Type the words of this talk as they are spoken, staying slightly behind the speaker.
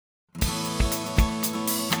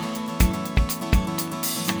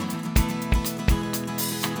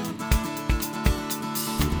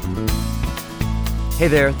Hey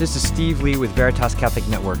there, this is Steve Lee with Veritas Catholic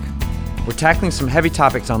Network. We're tackling some heavy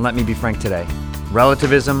topics on Let Me Be Frank today.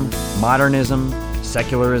 Relativism, modernism,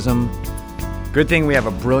 secularism. Good thing we have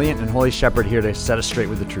a brilliant and holy shepherd here to set us straight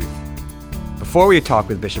with the truth. Before we talk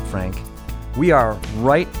with Bishop Frank, we are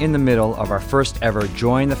right in the middle of our first ever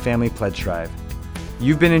Join the Family Pledge Drive.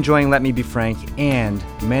 You've been enjoying Let Me Be Frank and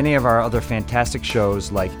many of our other fantastic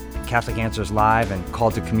shows like Catholic Answers Live and Call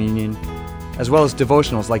to Communion, as well as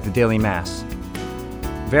devotionals like the Daily Mass.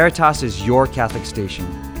 Veritas is your Catholic station.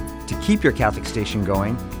 To keep your Catholic station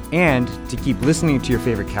going and to keep listening to your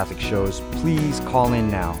favorite Catholic shows, please call in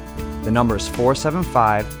now. The number is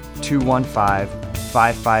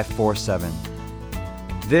 475-215-5547.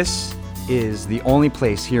 This is the only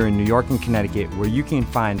place here in New York and Connecticut where you can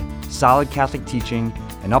find solid Catholic teaching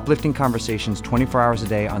and uplifting conversations 24 hours a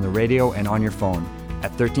day on the radio and on your phone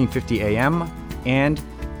at 1350 AM and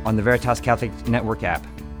on the Veritas Catholic Network app.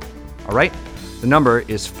 All right? The number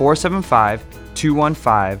is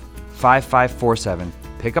 475-215-5547.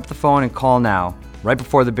 Pick up the phone and call now, right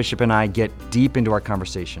before the bishop and I get deep into our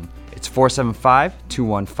conversation. It's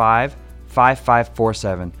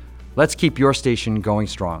 475-215-5547. Let's keep your station going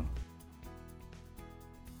strong.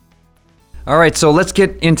 All right, so let's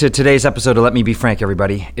get into today's episode of Let Me Be Frank,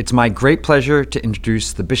 everybody. It's my great pleasure to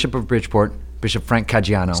introduce the Bishop of Bridgeport, Bishop Frank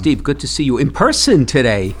Caggiano. Steve, good to see you in person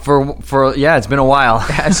today. Yeah, it's been a while.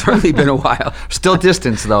 It's really been a while. Still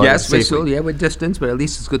distance, though. Yes, we're distance, but at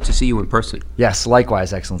least it's good to see you in person. Yes,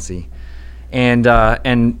 likewise, Excellency. And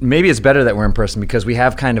maybe it's better that we're in person because we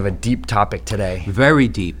have kind of a deep topic today. Very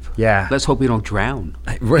deep. Yeah. Let's hope we don't drown.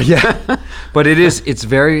 Yeah, but it's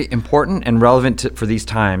very important and relevant for these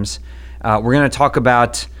times. We're going to talk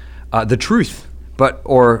about the truth,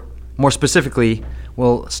 or more specifically,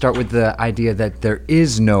 we'll start with the idea that there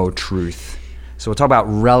is no truth. So we'll talk about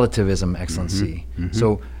relativism, Excellency. Mm-hmm.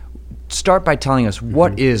 So start by telling us,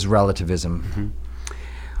 what is relativism? Mm-hmm.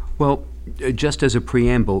 Well, just as a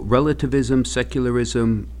preamble, relativism,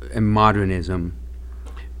 secularism, and modernism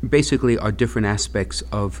basically are different aspects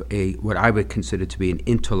of what I would consider to be an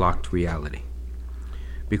interlocked reality.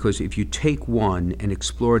 Because if you take one and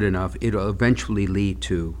explore it enough, it'll eventually lead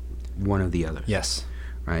to one or the other. Yes.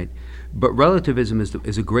 Right? But relativism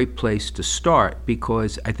is a great place to start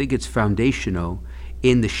because I think it's foundational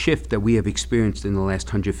in the shift that we have experienced in the last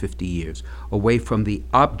 150 years, away from the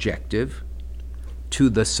objective to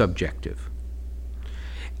the subjective.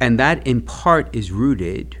 And that in part is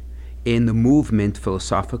rooted in the movement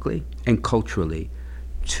philosophically and culturally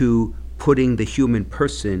to putting the human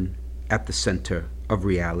person at the center of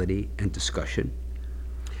reality and discussion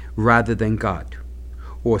rather than God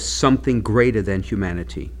or something greater than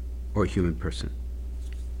humanity or human person.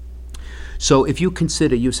 So if you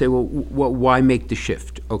consider, you say, well, why make the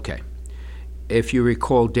shift? Okay. If you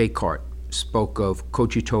recall, Descartes spoke of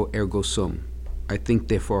cogito ergo sum, I think,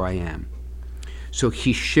 therefore I am. So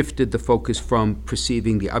he shifted the focus from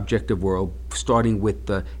perceiving the objective world, starting with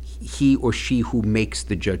the he or she who makes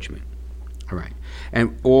the judgment. All right.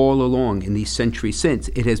 And all along in these centuries since,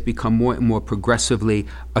 it has become more and more progressively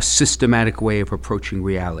a systematic way of approaching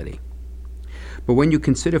reality. But when you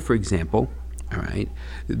consider, for example, all right,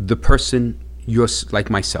 the person, you're like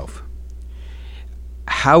myself,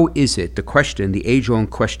 how is it, the age-old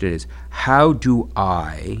question is, how do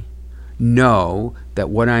I know that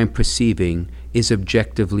what I'm perceiving is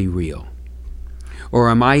objectively real? Or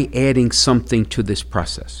am I adding something to this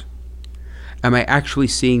process? Am I actually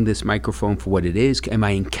seeing this microphone for what it is? Am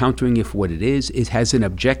I encountering it for what it is? It has an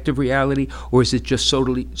objective reality, or is it just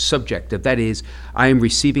totally subjective? That is, I am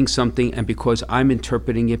receiving something, and because I'm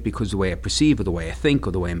interpreting it because of the way I perceive, or the way I think,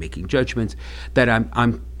 or the way I'm making judgments, that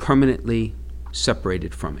I'm permanently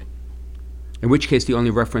separated from it. In which case, the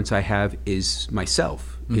only reference I have is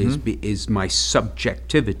myself, is my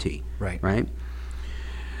subjectivity, right?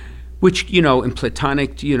 Which, in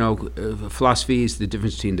Platonic, philosophy is the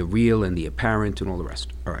difference between the real and the apparent and all the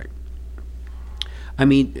rest. All right. I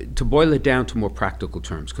mean, to boil it down to more practical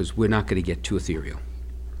terms, because we're not going to get too ethereal.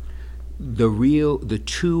 The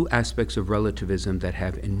two aspects of relativism that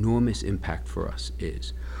have enormous impact for us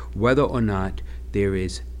is whether or not there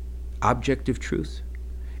is objective truth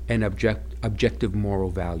and objective moral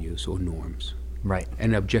values or norms. Right.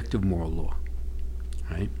 And objective moral law.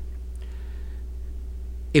 Right?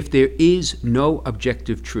 If there is no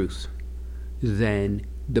objective truth, then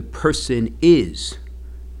the person is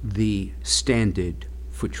the standard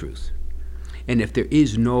for truth. And if there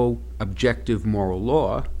is no objective moral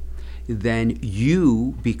law, then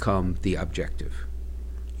you become the objective.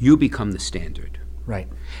 You become the standard. Right.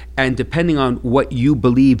 And depending on what you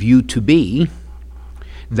believe you to be,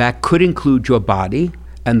 that could include your body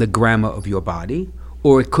and the grammar of your body,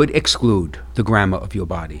 or it could exclude the grammar of your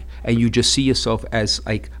body, and you just see yourself as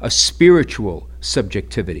like a spiritual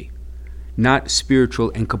subjectivity, not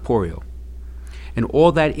spiritual and corporeal. And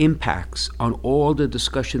all that impacts on all the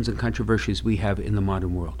discussions and controversies we have in the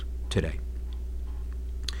modern world today.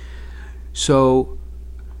 So,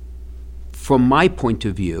 from my point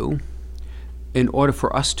of view, in order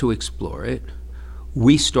for us to explore it,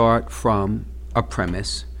 we start from a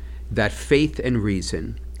premise that faith and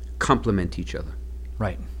reason complement each other.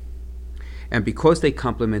 Right. And because they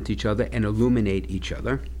complement each other and illuminate each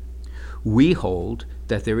other, we hold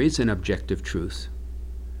that there is an objective truth,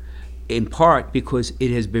 in part because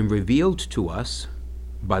it has been revealed to us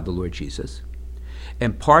by the Lord Jesus,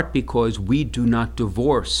 in part because we do not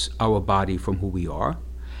divorce our body from who we are,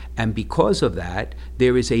 and because of that,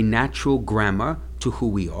 there is a natural grammar to who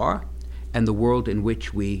we are and the world in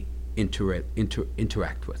which we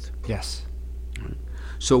interact with. Yes.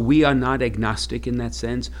 So we are not agnostic in that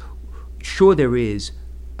sense. Sure, there is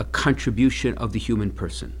a contribution of the human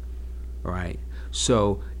person, all right?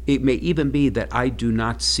 So it may even be that I do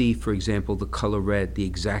not see, for example, the color red the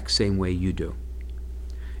exact same way you do.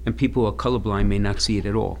 And people who are colorblind may not see it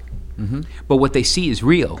at all. Mm-hmm. But what they see is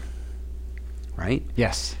real, right?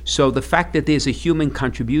 Yes. So the fact that there's a human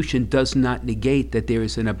contribution does not negate that there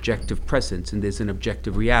is an objective presence and there's an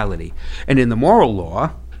objective reality. And in the moral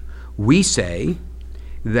law, we say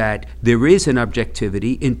that there is an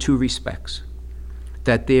objectivity in two respects.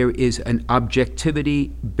 That there is an objectivity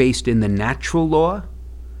based in the natural law,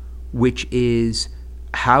 which is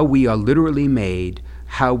how we are literally made,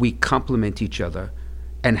 how we complement each other,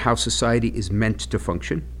 and how society is meant to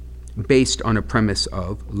function, based on a premise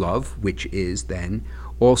of love, which is then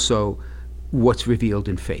also what's revealed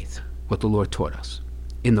in faith, what the Lord taught us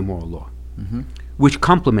in the moral law, which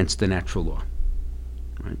complements the natural law.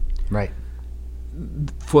 Right? Right.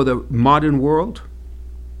 For the modern world,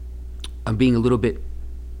 I'm being a little bit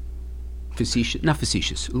facetious, not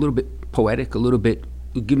facetious, a little bit poetic, a little bit,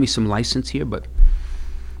 give me some license here, but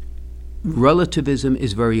relativism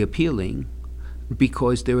is very appealing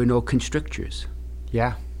because there are no constrictors.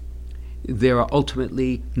 Yeah. There are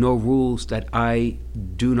ultimately no rules that I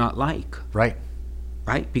do not like. Right.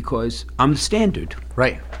 Right? Because I'm the standard.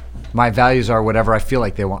 Right. My values are whatever I feel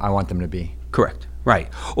like I want them to be. Correct. Right.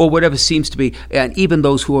 Or whatever seems to be, and even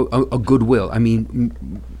those who are goodwill, I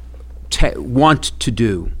mean, want to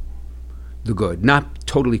do the good, not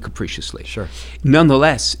totally capriciously. Sure.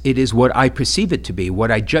 Nonetheless, it is what I perceive it to be,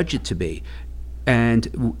 what I judge it to be.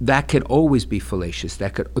 And that can always be fallacious.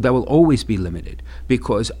 That will always be limited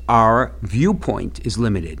because our viewpoint is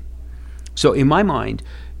limited. So in my mind,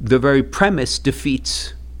 the very premise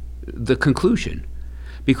defeats the conclusion.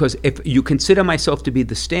 Because if you consider myself to be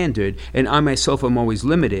the standard and I myself am always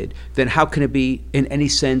limited, then how can it be in any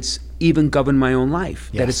sense even govern my own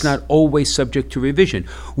life? Yes. That it's not always subject to revision,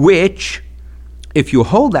 which, if you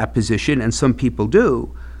hold that position, and some people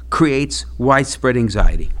do, creates widespread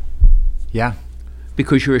anxiety. Yeah.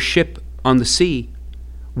 Because you're a ship on the sea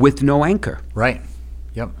with no anchor. Right.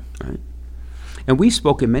 Yep. Right? And we've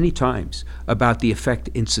spoken many times about the effect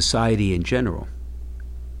in society in general.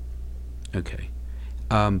 Okay.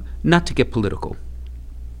 Not to get political,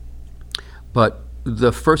 but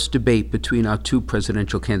the first debate between our two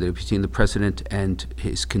presidential candidates, between the president and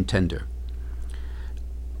his contender,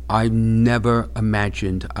 I never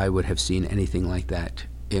imagined I would have seen anything like that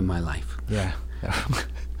in my life. Yeah.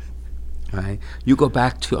 Right? You go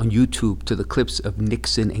back on YouTube to the clips of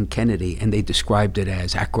Nixon and Kennedy, and they described it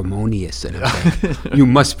as acrimonious. And you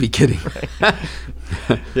must be kidding.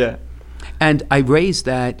 Yeah. And I raise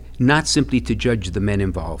that not simply to judge the men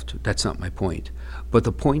involved. That's not my point. But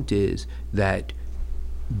the point is that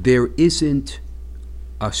there isn't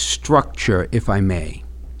a structure, if I may,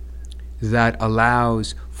 that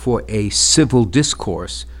allows for a civil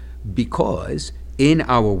discourse because in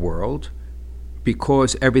our world,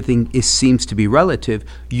 because everything seems to be relative,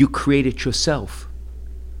 you create it yourself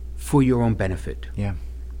for your own benefit. Yeah.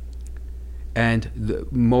 And the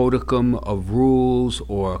modicum of rules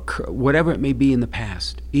or whatever it may be in the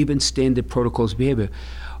past, even standard protocols of behavior,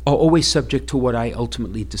 are always subject to what I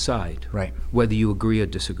ultimately decide, Right. whether you agree or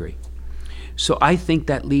disagree. So I think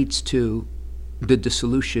that leads to the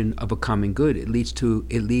dissolution of a common good. It leads to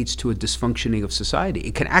a dysfunctioning of society.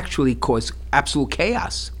 It can actually cause absolute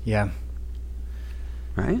chaos. Yeah.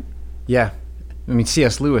 Right? Yeah. I mean,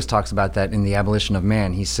 C.S. Lewis talks about that in The Abolition of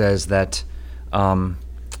Man. He says that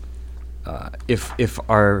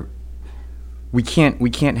we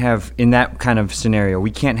can't have, in that kind of scenario,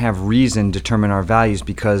 we can't have reason determine our values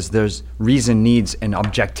because reason needs an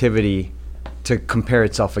objectivity to compare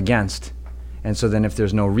itself against. And so then if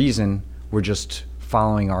there's no reason, we're just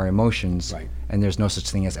following our emotions, Right. and there's no such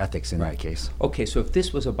thing as ethics in that case. Okay, so if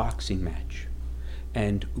this was a boxing match,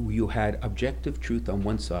 and you had objective truth on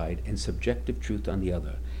one side and subjective truth on the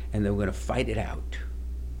other, and they were going to fight it out,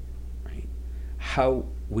 right? How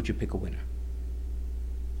would you pick a winner,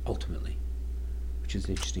 ultimately? Which is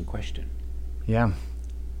an interesting question. Yeah.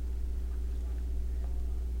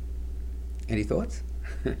 Any thoughts?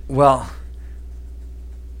 Well,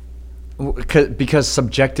 because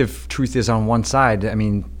subjective truth is on one side, I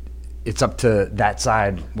mean, it's up to that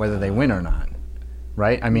side whether they win or not,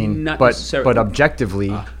 right? I mean, Not but necessarily. objectively,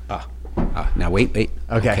 Now wait.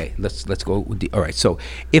 Okay. Let's go with the. All right. So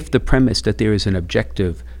if the premise that there is an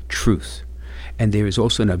objective truth, and there is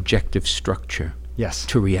also an objective structure yes,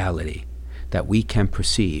 to reality that we can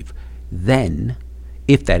perceive, then,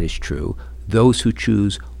 if that is true, those who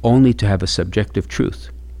choose only to have a subjective truth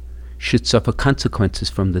should suffer consequences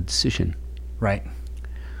from the decision. right,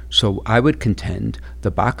 So I would contend the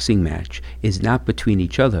boxing match is not between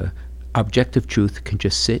each other. Objective truth can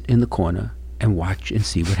just sit in the corner and watch and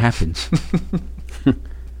see what happens.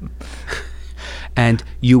 And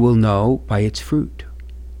you will know by its fruit.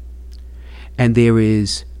 And there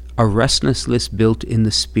is a restlessness built in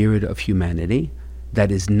the spirit of humanity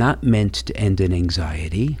that is not meant to end in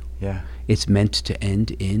anxiety. yeah, It's meant to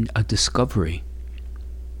end in a discovery.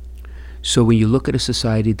 So when you look at a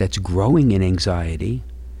society that's growing in anxiety,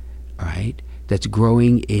 right, that's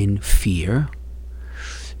growing in fear,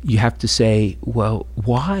 you have to say, well,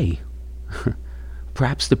 why?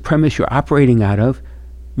 Perhaps the premise you're operating out of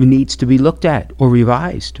needs to be looked at or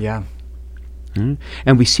revised. yeah, And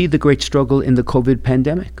we see the great struggle in the COVID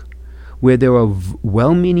pandemic, where there are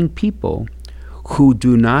well-meaning people who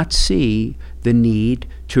do not see the need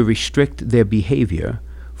to restrict their behavior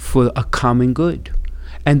for a common good.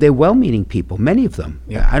 And they're well-meaning people, many of them.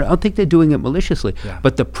 Yeah. I don't think they're doing it maliciously. Yeah.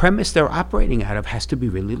 But the premise they're operating out of has to be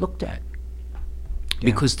really looked at. Yeah.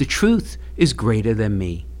 Because the truth is greater than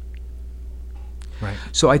me. right,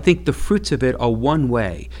 So I think the fruits of it are one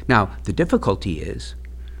way. Now, the difficulty is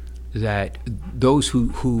that those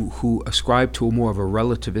who ascribe to a more of a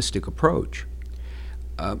relativistic approach,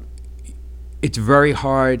 it's very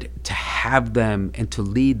hard to have them and to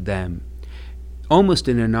lead them almost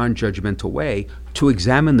in a non-judgmental way to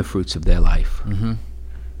examine the fruits of their life.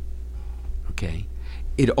 Okay?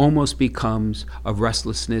 It almost becomes a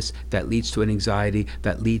restlessness that leads to an anxiety,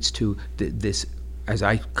 that leads to this, as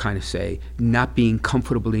I kind of say, not being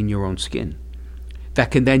comfortable in your own skin.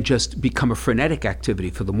 That can then just become a frenetic activity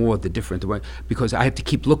for the more, the different, because I have to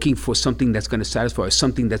keep looking for something that's going to satisfy, or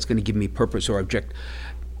something that's going to give me purpose or object.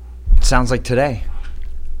 sounds like today.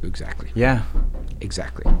 Exactly. Yeah,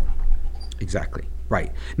 Exactly.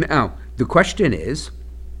 Right. Now, the question is,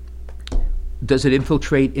 does it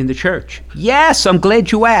infiltrate in the church? Yes, I'm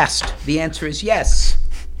glad you asked. The answer is yes.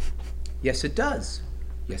 Yes, it does.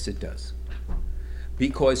 Yes, it does.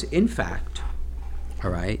 Because, in fact, all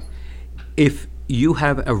right, if you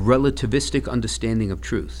have a relativistic understanding of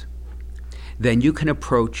truth, then you can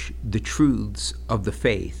approach the truths of the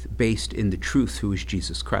faith based in the truth who is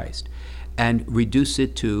Jesus Christ and reduce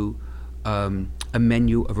it to a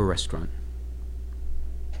menu of a restaurant.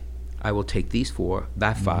 I will take these 4,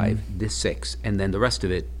 that 5, this 6, and then the rest of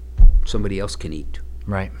it somebody else can eat.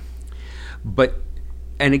 right, But,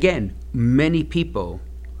 and again, many people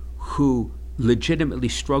who legitimately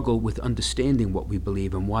struggle with understanding what we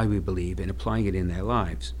believe and why we believe and applying it in their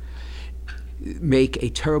lives make a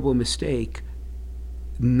terrible mistake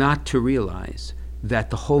not to realize that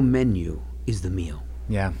the whole menu is the meal.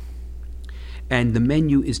 yeah, And the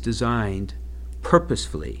menu is designed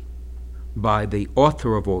purposefully by the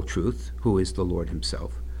author of all truth, who is the Lord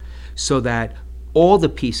himself, so that all the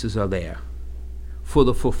pieces are there for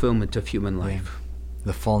the fulfillment of human life.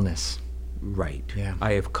 the fullness. Right. Yeah.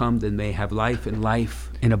 I have come that they may have life and life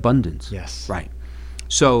in abundance. Yes. Right.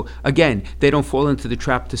 So again, they don't fall into the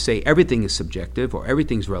trap to say everything is subjective or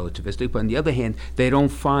everything's relativistic, but on the other hand, they don't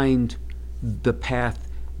find the path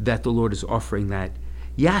that the Lord is offering that,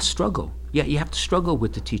 struggle. Yeah, you have to struggle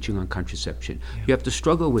with the teaching on contraception. Yeah. You have to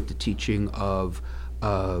struggle with the teaching of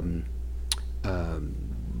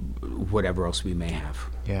whatever else we may have.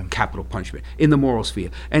 Yeah. Capital punishment in the moral sphere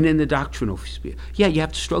and in the doctrinal sphere. Yeah, you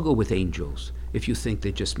have to struggle with angels if you think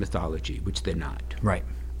they're just mythology, which they're not, Right.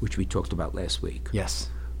 which we talked about last week. Yes.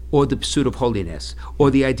 Or the pursuit of holiness,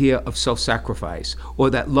 or the idea of self-sacrifice, or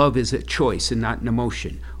that love is a choice and not an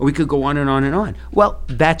emotion. Or we could go on and on and on. Well,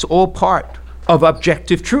 that's all part of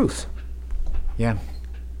objective truth. Yeah.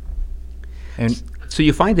 And So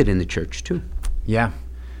you find it in the church too. yeah,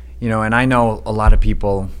 and I know a lot of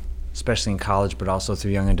people, especially in college, but also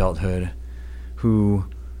through young adulthood, who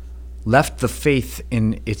left the faith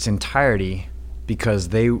in its entirety because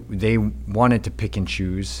they wanted to pick and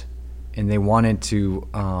choose, and they wanted to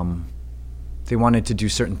do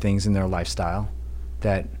certain things in their lifestyle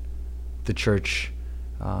that the church,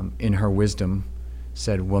 in her wisdom,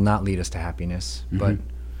 said will not lead us to happiness. Mm-hmm. But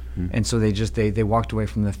Mm-hmm. and so they walked away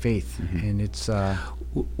from the faith, mm-hmm. and it's.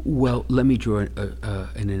 Well, let me draw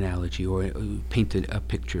an analogy or paint a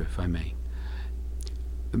picture, if I may.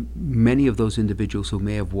 Many of those individuals who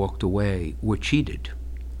may have walked away were cheated.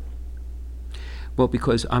 Well,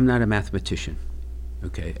 because I'm not a mathematician,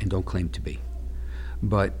 okay, and don't claim to be.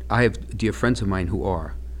 But I have dear friends of mine who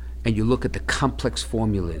are. And you look at the complex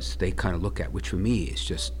formulas they kind of look at, which for me is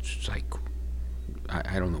just like,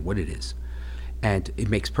 I don't know what it is. And it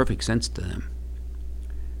makes perfect sense to them.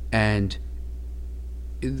 And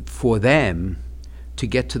for them to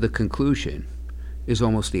get to the conclusion is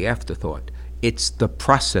almost the afterthought. It's the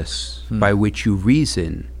process by which you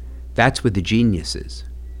reason. That's where the genius is.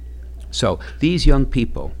 So these young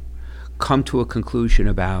people come to a conclusion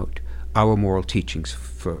about our moral teachings,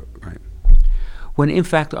 right? When in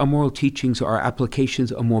fact our moral teachings are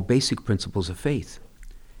applications of more basic principles of faith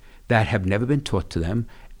that have never been taught to them,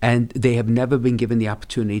 and they have never been given the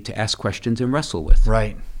opportunity to ask questions and wrestle with.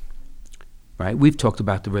 Right. Right? We've talked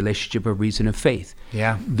about the relationship of reason and faith.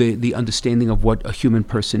 Yeah. The understanding of what a human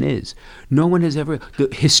person is. No one has ever, the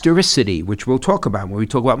historicity, which we'll talk about when we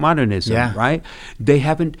talk about modernism, yeah. right?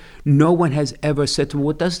 No one has ever said to them,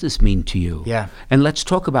 what does this mean to you? Yeah. And let's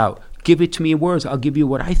talk about, give it to me in words, I'll give you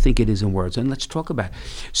what I think it is in words, and let's talk about it.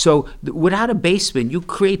 So without a basement, you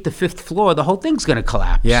create the fifth floor, the whole thing's going to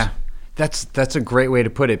collapse. Yeah. That's a great way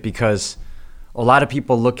to put it, because a lot of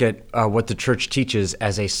people look at what the church teaches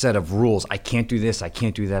as a set of rules. I can't do this, I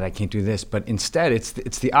can't do that, I can't do this. But instead, it's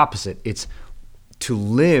the opposite. It's to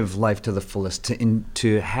live life to the fullest,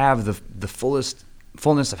 to have the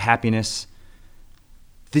fullness of happiness.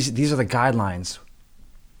 These are the guidelines.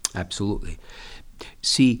 Absolutely.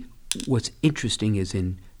 See, what's interesting is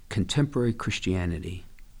in contemporary Christianity,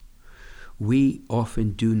 we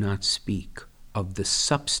often do not speak of the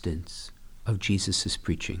substance of Jesus'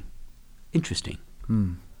 preaching. Interesting.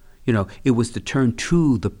 You know, it was to turn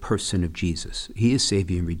to the person of Jesus. He is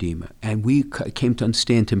Savior and Redeemer. And we came to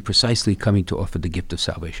understand him precisely coming to offer the gift of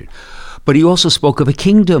salvation. But he also spoke of a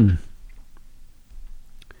kingdom.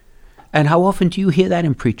 And how often do you hear that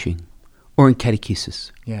in preaching or in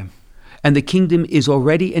catechesis? Yeah. And the kingdom is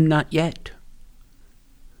already and not yet.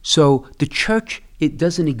 So the church, it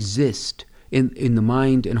doesn't exist in the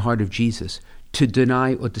mind and heart of Jesus to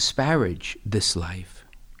deny or disparage this life.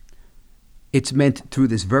 It's meant through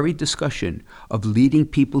this very discussion of leading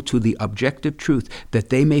people to the objective truth that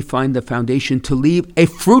they may find the foundation to lead a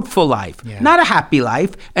fruitful life, not a happy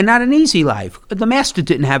life and not an easy life. The master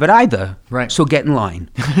didn't have it either. Right. So get in line,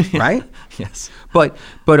 right? Yes. But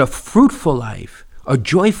a fruitful life, a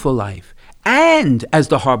joyful life, and as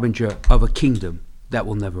the harbinger of a kingdom that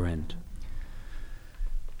will never end.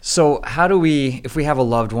 So how do we, if we have a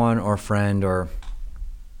loved one or friend or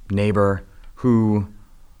neighbor who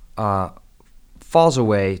falls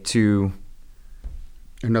away to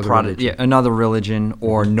another religion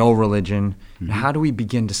or no religion, how do we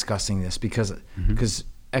begin discussing this? Because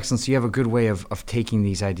Excellency, you have a good way of taking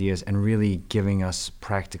these ideas and really giving us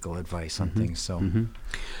practical advice on things. So,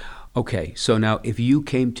 Okay, so now if you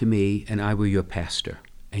came to me and I were your pastor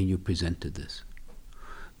and you presented this,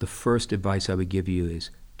 the first advice I would give you is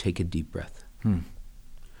take a deep breath.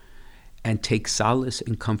 And take solace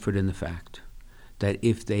and comfort in the fact that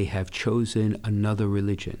if they have chosen another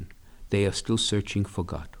religion, they are still searching for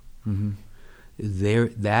God.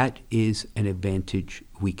 That is an advantage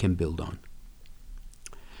we can build on.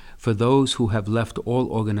 For those who have left all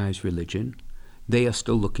organized religion, they are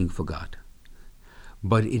still looking for God.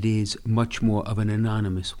 But it is much more of an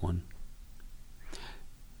anonymous one.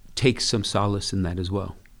 Take some solace in that as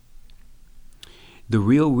well. The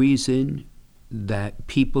real reason that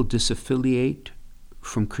people disaffiliate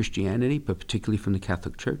from Christianity, but particularly from the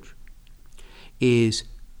Catholic Church, is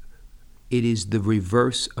it is the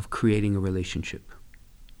reverse of creating a relationship.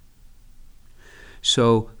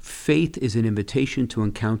 So faith is an invitation to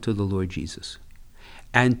encounter the Lord Jesus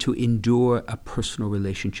and to endure a personal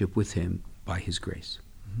relationship with him by his grace.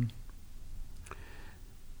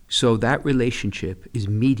 So that relationship is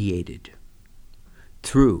mediated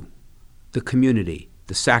through the community,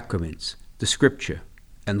 the sacraments, the scripture,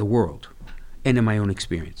 and the world, and in my own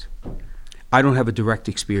experience. I don't have a direct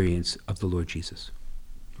experience of the Lord Jesus.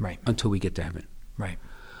 Right. Until we get to heaven. Right.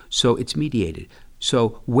 So it's mediated.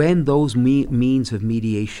 So when those means of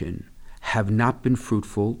mediation have not been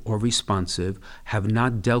fruitful or responsive, have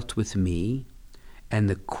not dealt with me, and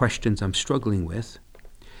the questions I'm struggling with,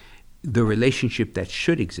 the relationship that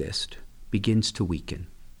should exist begins to weaken.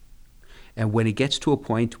 And when it gets to a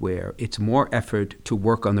point where it's more effort to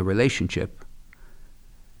work on the relationship,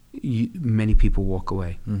 many people walk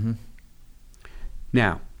away. Mm-hmm.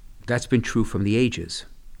 Now, that's been true from the ages.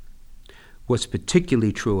 What's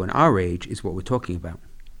particularly true in our age is what we're talking about.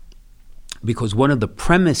 Because one of the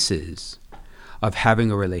premises of having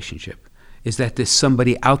a relationship is that there's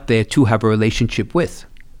somebody out there to have a relationship with.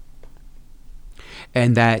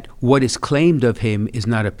 And that what is claimed of him is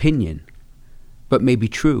not opinion, but may be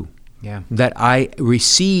true. Yeah. That I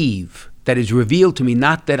receive, that is revealed to me,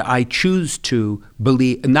 not that I choose to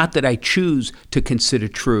believe, not that I choose to consider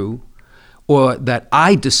true, or that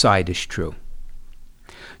I decide is true.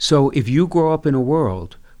 So if you grow up in a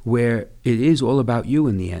world where it is all about you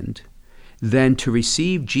in the end, then to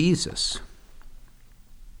receive Jesus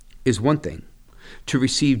is one thing. To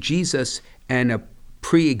receive Jesus and a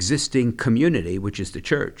pre-existing community, which is the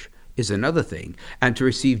church, is another thing. And to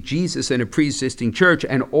receive Jesus and a pre-existing church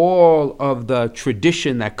and all of the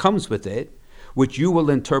tradition that comes with it, which you will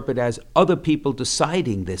interpret as other people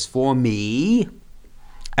deciding this for me,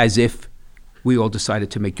 as if we all decided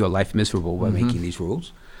to make your life miserable by making these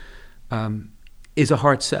rules, is a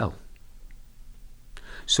hard sell.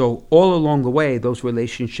 So all along the way, those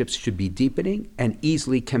relationships should be deepening and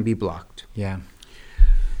easily can be blocked. Yeah.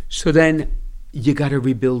 So then you got to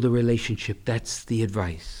rebuild a relationship. That's the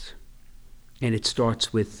advice. And it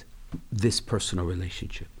starts with this personal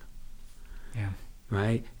relationship. Yeah.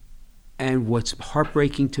 Right? And what's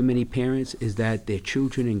heartbreaking to many parents is that their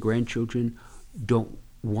children and grandchildren don't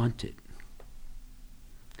want it.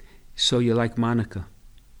 So you're like Monica.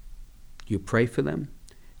 You pray for them,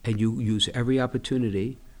 and you use every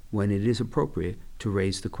opportunity when it is appropriate to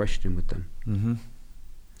raise the question with them. Mm-hmm.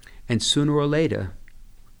 And sooner or later,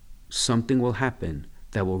 something will happen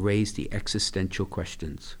that will raise the existential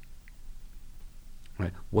questions.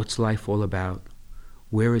 Right? What's life all about?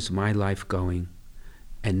 Where is my life going?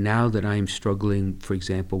 And now that I am struggling, for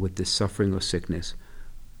example, with this suffering or sickness,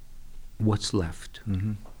 what's left?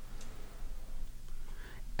 Mm-hmm.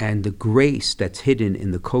 And the grace that's hidden in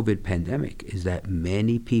the COVID pandemic is that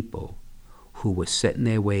many people who were set in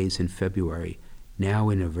their ways in February now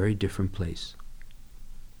in a very different place,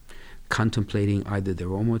 contemplating either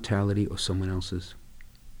their own mortality or someone else's.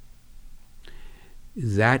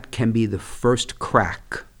 That can be the first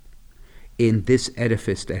crack in this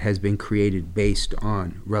edifice that has been created based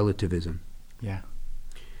on relativism. Yeah.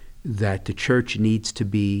 That the church needs to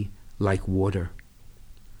be like water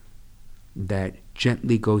that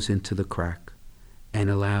gently goes into the crack and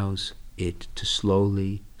allows it to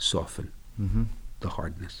slowly soften the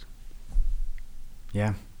hardness.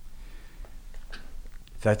 Yeah.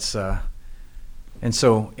 That's and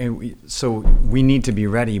so we need to be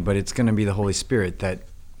ready, but it's going to be the Holy Spirit that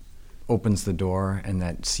opens the door and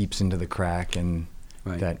that seeps into the crack and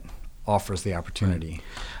that offers the opportunity.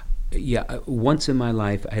 Right. Yeah, once in my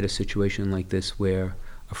life I had a situation like this where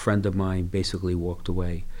a friend of mine basically walked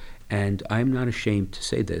away. And I'm not ashamed to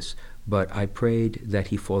say this, but I prayed that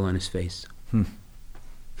he fall on his face.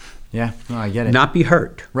 Yeah, no, I get it. Not be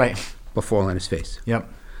hurt, right, but fall on his face. Yep.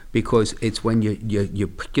 Because it's when you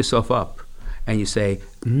pick yourself up and you say,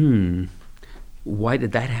 why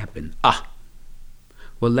did that happen?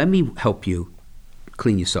 Well, let me help you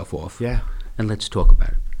clean yourself off. Yeah. And let's talk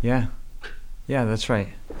about it. Yeah. Yeah, that's right.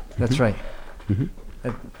 That's right.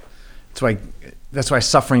 That's why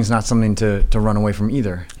suffering is not something to run away from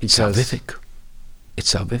either. It's salvific.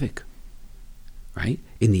 It's salvific, right?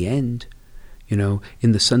 In the end, in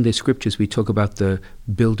the Sunday scriptures, we talk about the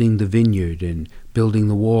building the vineyard and building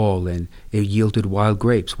the wall, and it yielded wild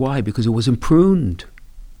grapes. Why? Because it wasn't pruned.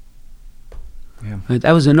 Yeah.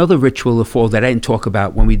 That was another ritual of fall that I didn't talk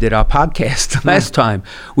about when we did our podcast last time,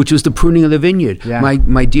 which was the pruning of the vineyard. Yeah.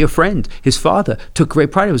 My dear friend, his father, took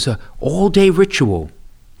great pride. It was an all-day ritual.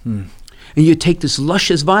 And you take this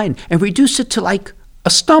luscious vine and reduce it to like a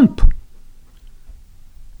stump.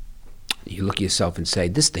 You look at yourself and say,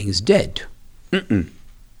 this thing is dead.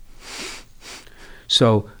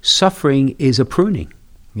 So suffering is a pruning.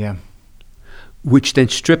 Yeah. Which then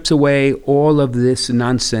strips away all of this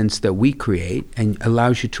nonsense that we create and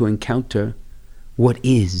allows you to encounter what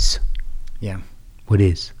is. Yeah. What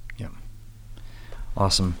is. Yeah.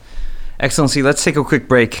 Awesome. Excellency, let's take a quick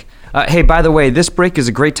break. Hey, by the way, this break is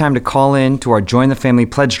a great time to call in to our Join the Family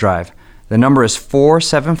Pledge Drive. The number is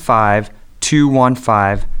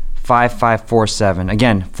 475-215-5547.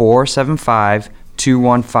 Again,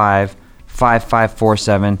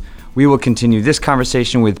 475-215-5547. We will continue this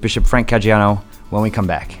conversation with Bishop Frank Caggiano when we come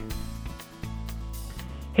back.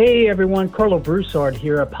 Hey everyone, Carlo Broussard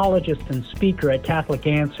here, apologist and speaker at Catholic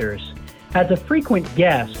Answers. As a frequent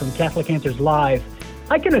guest from Catholic Answers Live,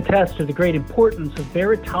 I can attest to the great importance of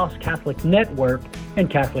Veritas Catholic Network and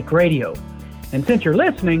Catholic Radio. And since you're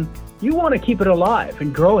listening, you want to keep it alive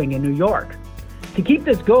and growing in New York. To keep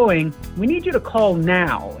this going, we need you to call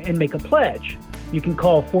now and make a pledge. You can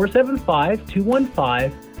call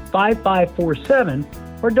 475-215-5547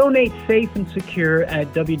 or donate safe and secure at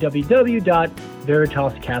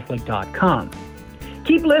www.veritascatholic.com.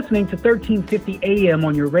 Keep listening to 1350 AM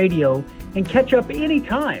on your radio and catch up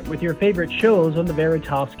anytime with your favorite shows on the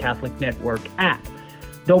Veritas Catholic Network app.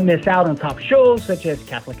 Don't miss out on top shows such as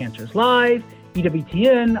Catholic Answers Live,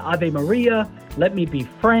 EWTN, Ave Maria, Let Me Be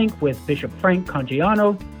Frank with Bishop Frank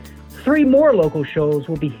Cangiano. 3 more local shows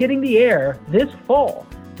will be hitting the air this fall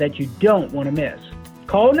that you don't want to miss.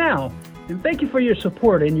 Call now, and thank you for your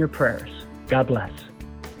support and your prayers. God bless.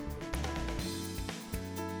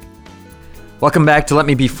 Welcome back to Let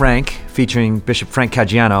Me Be Frank, featuring Bishop Frank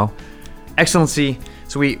Cangiano. Excellency,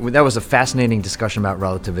 so that was a fascinating discussion about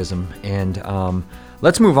relativism, and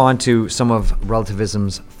let's move on to some of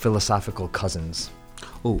relativism's philosophical cousins.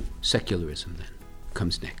 Oh, secularism then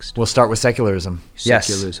comes next. We'll start with secularism.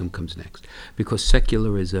 Secularism comes next, because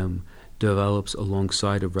secularism develops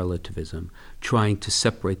alongside of relativism, trying to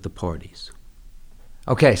separate the parties.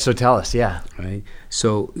 Okay, so tell us, yeah. Right.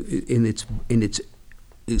 So, in its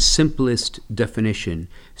simplest definition,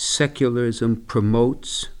 secularism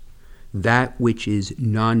promotes that which is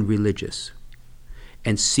non-religious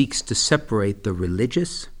and seeks to separate the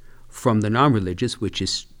religious from the non-religious, which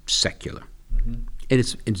is secular, in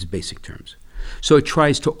its basic terms. So it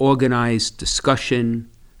tries to organize discussion,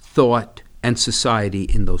 thought, and society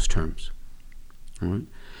in those terms. Right?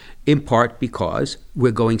 In part because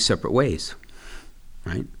we're going separate ways.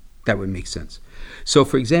 Right? That would make sense. So,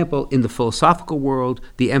 for example, in the philosophical world,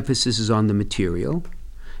 the emphasis is on the material,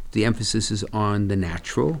 the emphasis is on the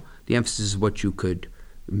natural, the emphasis is what you could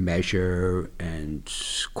measure and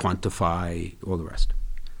quantify, all the rest.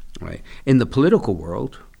 Right? In the political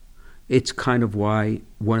world, it's kind of why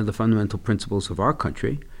one of the fundamental principles of our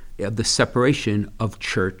country, the separation of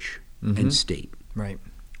church and state. Right.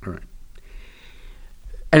 All right.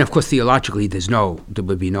 And of course, theologically, there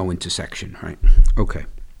would be no intersection, right? Okay.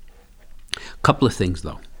 Couple of things,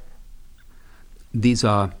 though. These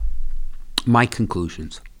are my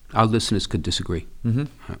conclusions. Our listeners could disagree.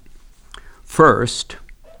 First,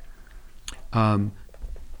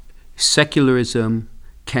 secularism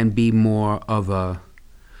can be more of a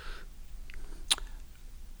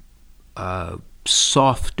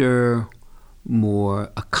softer,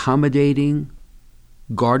 more accommodating,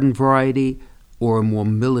 garden variety, or a more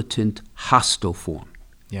militant, hostile form.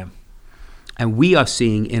 Yeah. And we are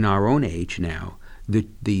seeing in our own age now the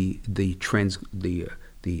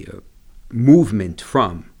movement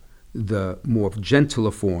from the more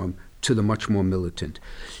gentler form to the much more militant,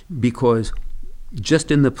 because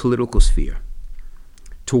just in the political sphere,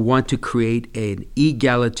 to want to create an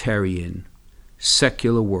egalitarian,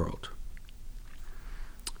 secular world,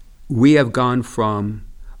 we have gone from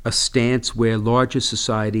a stance where larger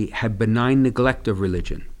society had benign neglect of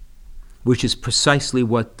religion, which is precisely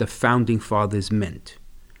what the founding fathers meant.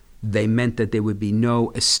 They meant that there would be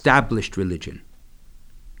no established religion,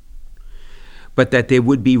 but that there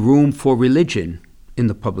would be room for religion in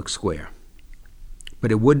the public square, but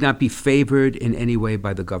it would not be favored in any way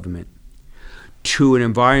by the government, to an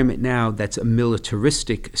environment now that's a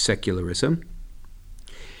militaristic secularism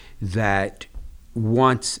that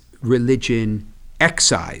wants religion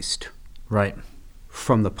excised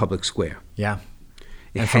from the public square. Yeah.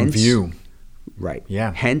 And from view. Right.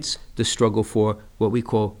 Yeah. Hence the struggle for what we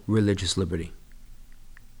call religious liberty,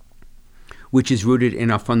 which is rooted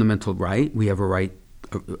in our fundamental right. We have a right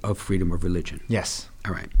of freedom of religion. Yes.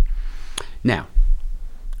 All right. Now,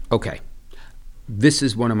 okay, this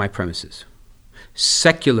is one of my premises.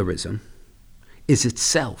 Secularism is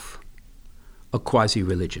itself a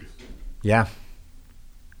quasi-religion. Yeah.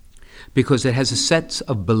 Because it has a set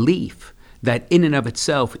of belief that in and of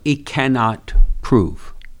itself it cannot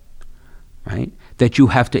prove, right? That you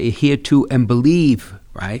have to adhere to and believe,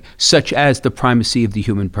 right? Such as the primacy of the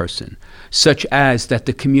human person, such as that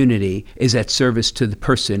the community is at service to the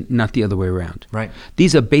person, not the other way around. Right.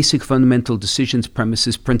 These are basic fundamental decisions,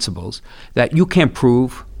 premises, principles that you can't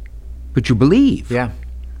prove, but you believe. Yeah.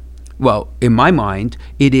 Well, in my mind,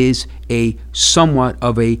 it is a somewhat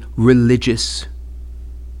of a religious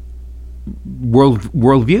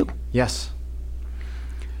worldview. Yes.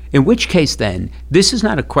 In which case, then, this is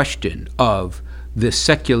not a question of the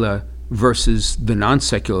secular versus the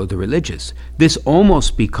non-secular, the religious. This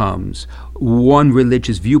almost becomes one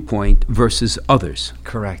religious viewpoint versus others.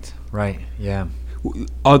 Correct. Right. Yeah.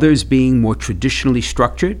 Others being more traditionally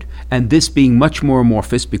structured, and this being much more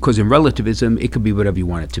amorphous, because in relativism, it could be whatever you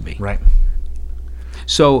want it to be. Right.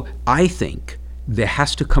 So I think there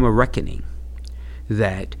has to come a reckoning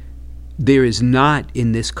that there is not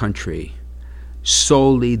in this country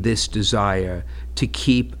solely this desire to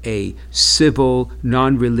keep a civil,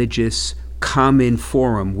 non-religious, common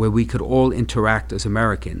forum where we could all interact as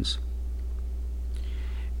Americans.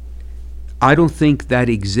 I don't think that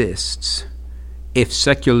exists if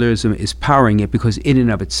secularism is powering it, because in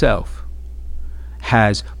and of itself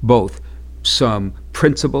has both some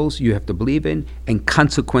principles you have to believe in and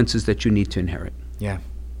consequences that you need to inherit. Yeah.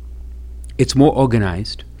 It's more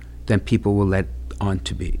organized than people will let on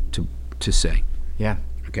to say. Yeah.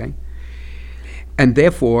 Okay? And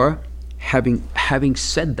therefore, having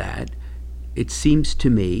said that, it seems to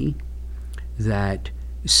me that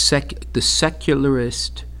the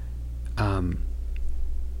secularist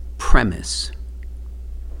premise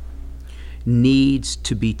needs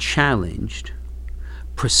to be challenged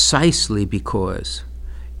precisely because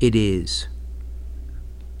it is,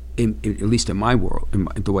 at least in my world,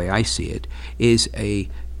 the way I see it, is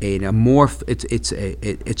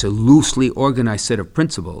it's a loosely organized set of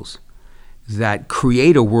principles that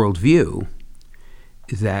create a worldview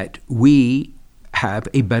that we have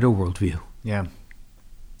a better worldview. Yeah.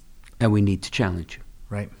 And we need to challenge.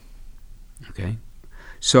 Right. Okay?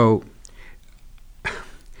 So,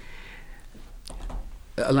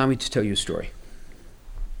 allow me to tell you a story.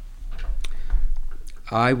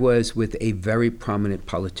 I was with a very prominent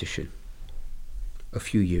politician a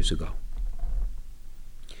few years ago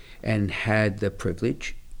and had the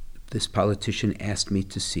privilege. This politician asked me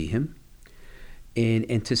to see him in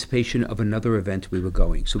anticipation of another event we were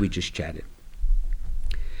going, so we just chatted.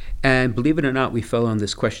 And believe it or not, we fell on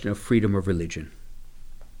this question of freedom of religion.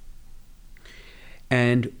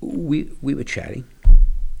 And we were chatting,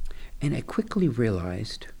 and I quickly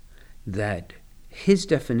realized that his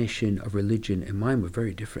definition of religion and mine were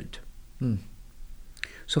very different.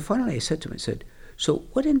 So finally I said to him, so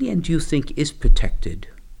what in the end do you think is protected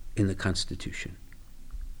in the Constitution?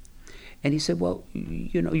 And he said, well,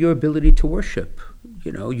 your ability to worship.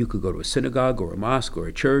 You could go to a synagogue or a mosque or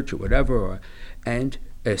a church or whatever, and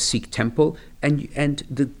a Sikh temple, and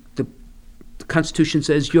the Constitution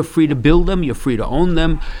says you're free to build them, you're free to own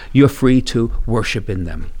them, you're free to worship in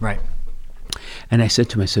them. Right. And I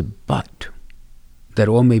said to him, but that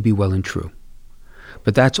all may be well and true,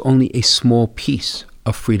 but that's only a small piece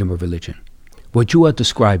of freedom of religion. What you are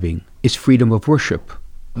describing is freedom of worship,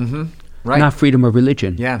 Right. not freedom of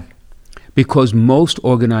religion. Yeah. Because most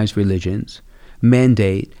organized religions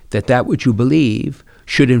mandate that which you believe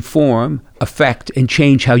should inform, affect, and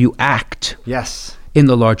change how you act Yes. in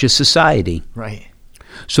the larger society. Right.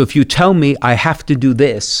 So if you tell me I have to do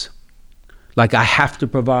this, like I have to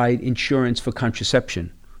provide insurance for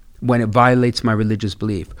contraception when it violates my religious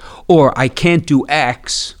belief, or I can't do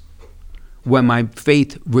X when my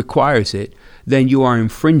faith requires it, then you are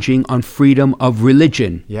infringing on freedom of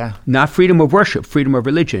religion. Yeah. Not freedom of worship, freedom of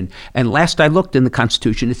religion. And last I looked in the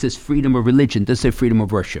Constitution, it says freedom of religion. It doesn't say freedom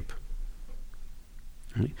of worship.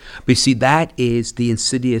 Right? But you see, that is the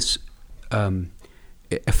insidious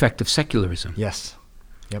effect of secularism. Yes.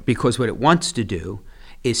 Yep. Because what it wants to do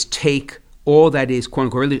is take all that is quote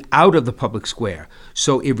unquote religion out of the public square.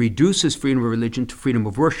 So it reduces freedom of religion to freedom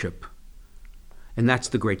of worship. And that's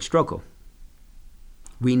the great struggle.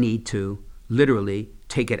 We need to literally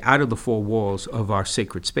take it out of the four walls of our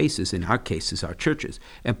sacred spaces, in our cases, our churches,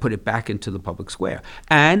 and put it back into the public square.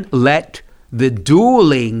 And let the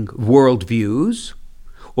dueling worldviews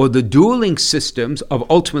or the dueling systems of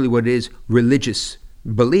ultimately what is religious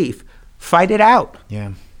belief fight it out.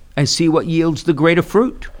 Yeah. And see what yields the greater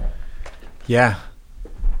fruit. Yeah.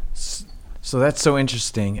 So that's so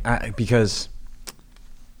interesting because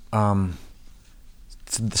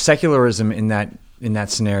secularism in that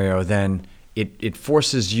scenario, then it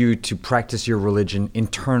forces you to practice your religion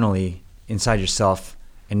internally inside yourself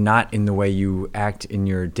and not in the way you act in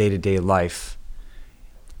your day-to-day life.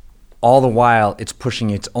 All the while, it's pushing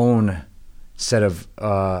its own set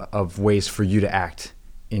of ways for you to act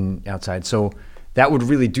in outside. So that would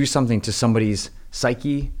really do something to somebody's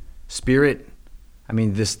psyche, spirit. I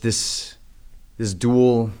mean, this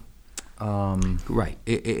dual. Right.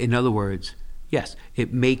 In other words, yes,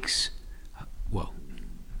 it makes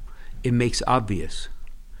obvious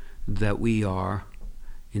that we are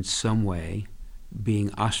in some way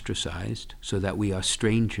being ostracized, so that we are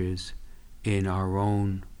strangers in our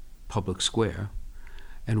own public square,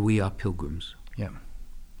 and we are pilgrims. Yeah.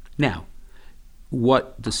 Now,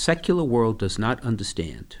 what the secular world does not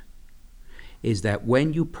understand is that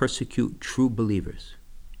when you persecute true believers,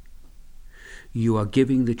 you are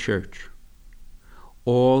giving the church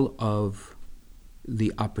all of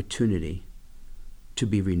the opportunity to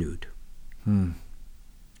be renewed.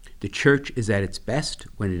 The church is at its best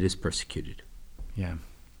when it is persecuted. Yeah.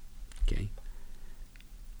 Okay.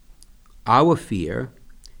 Our fear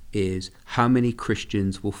is how many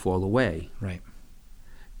Christians will fall away. Right.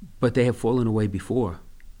 But they have fallen away before,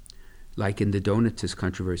 like in the Donatist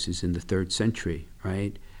controversies in the 3rd century,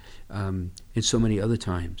 right? And so many other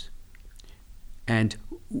times. And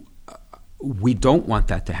we don't want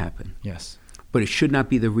that to happen. Yes. But it should not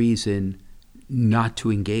be the reason not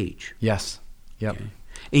to engage. Yes. Yep. Okay?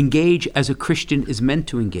 Engage as a Christian is meant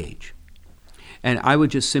to engage. And I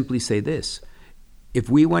would just simply say this. If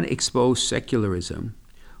we want to expose secularism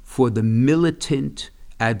for the militant,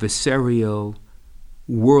 adversarial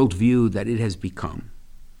worldview that it has become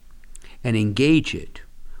and engage it,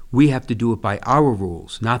 we have to do it by our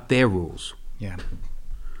rules, not their rules. Yeah.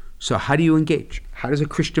 So how do you engage? How does a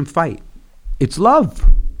Christian fight? It's love.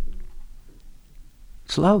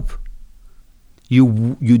 It's love.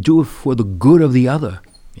 You do it for the good of the other.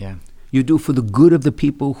 Yeah. You do it for the good of the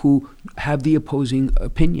people who have the opposing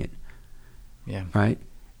opinion. Yeah. Right?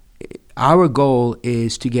 Our goal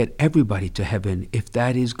is to get everybody to heaven if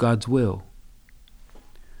that is God's will.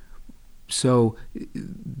 So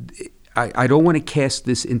I don't want to cast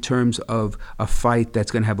this in terms of a fight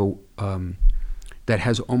that's going to have that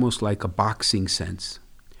has almost like a boxing sense,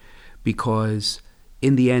 because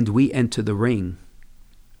in the end we enter the ring,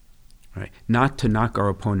 right? Not to knock our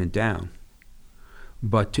opponent down,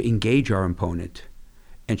 but to engage our opponent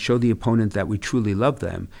and show the opponent that we truly love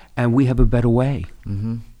them and we have a better way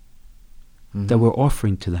that we're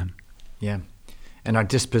offering to them. Yeah. And our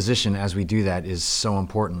disposition as we do that is so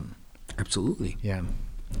important. Absolutely. Yeah.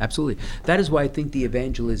 Absolutely. That is why I think the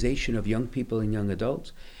evangelization of young people and young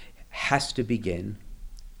adults has to begin,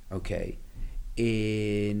 okay,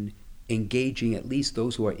 in engaging at least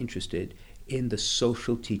those who are interested in the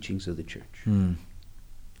social teachings of the church.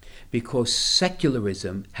 Because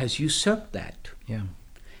secularism has usurped that. Yeah.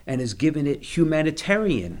 And has given it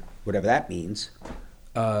humanitarian, whatever that means,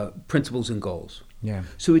 principles and goals. Yeah.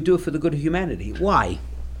 So we do it for the good of humanity. Why?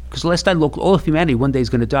 Because lest I look, all of humanity one day is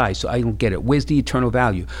going to die, so I don't get it. Where's the eternal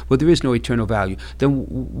value? Well, there is no eternal value. Then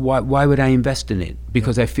why would I invest in it?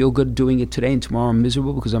 Because I feel good doing it today and tomorrow I'm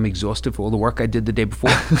miserable because I'm exhausted for all the work I did the day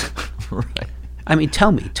before? Right. I mean,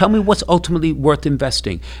 tell me what's ultimately worth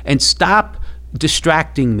investing. And stop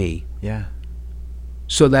distracting me. Yeah.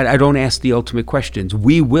 So that I don't ask the ultimate questions.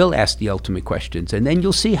 We will ask the ultimate questions, and then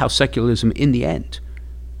you'll see how secularism in the end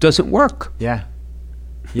doesn't work. Yeah.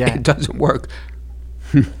 Yeah. It doesn't work.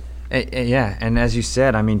 Yeah, and as you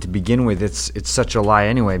said, I mean, to begin with, it's such a lie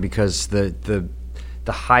anyway, because the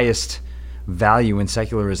highest value in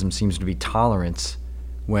secularism seems to be tolerance,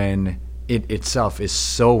 when it itself is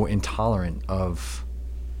so intolerant of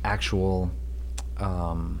actual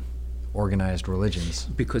organized religions.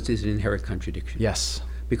 Because there's an inherent contradiction. Yes.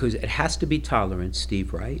 Because it has to be tolerance,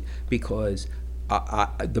 Steve, right? Because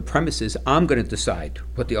the premise is I'm going to decide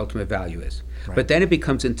what the ultimate value is. Right. But then it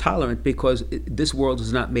becomes intolerant because this world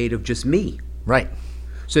is not made of just me. Right.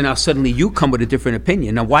 So now suddenly you come with a different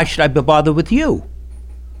opinion. Now why should I be bothered with you?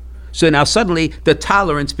 So now suddenly the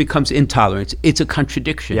tolerance becomes intolerance. It's a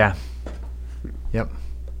contradiction. Yeah. Yep.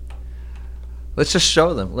 Let's just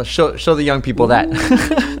show them. Let's show the young people that.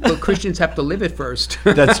 Well, Christians have to live it first.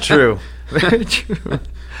 That's true. Very true.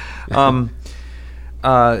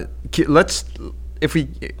 Let's, if we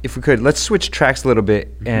could, let's switch tracks a little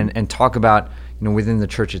bit and talk about, within the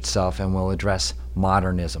church itself, and we'll address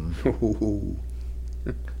modernism.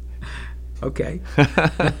 Okay.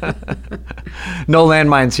 No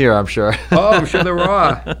landmines here, I'm sure. Oh, I'm sure there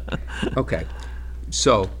are. Okay.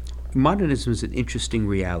 So, modernism is an interesting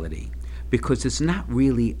reality because it's not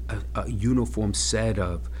really a uniform set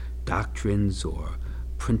of doctrines or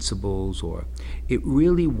principles, or it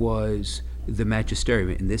really was the magisterium,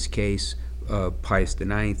 in this case, Pius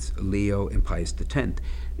IX, Leo, and Pius X,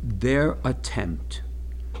 their attempt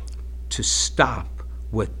to stop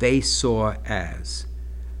what they saw as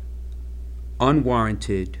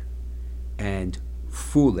unwarranted and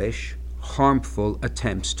foolish, harmful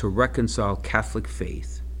attempts to reconcile Catholic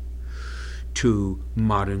faith to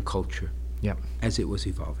modern culture as it was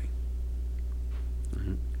evolving.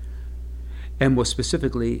 Mm-hmm. And more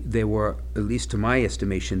specifically, there were, at least to my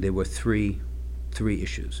estimation, there were three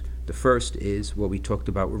issues. The first is what we talked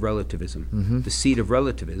about with relativism. Mm-hmm. The seed of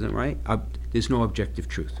relativism, right? There's no objective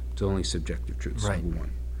truth. It's only subjective truth, Right. number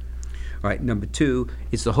one. All right, number two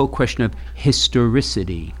is the whole question of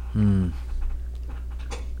historicity,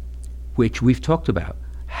 which we've talked about.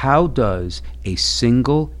 How does a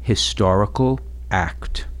single historical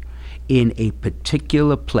act in a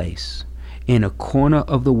particular place, in a corner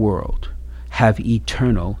of the world, have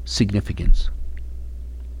eternal significance?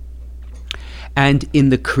 And in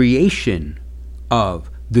the creation of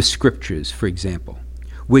the scriptures, for example,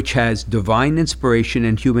 which has divine inspiration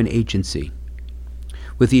and human agency,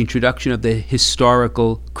 with the introduction of the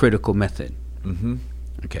historical critical method. Mm-hmm.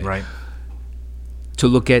 Okay. Right. To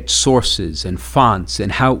look at sources and fonts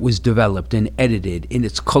and how it was developed and edited in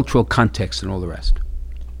its cultural context and all the rest.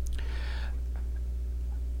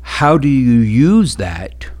 How do you use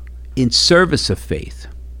that in service of faith?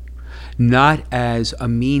 Not as a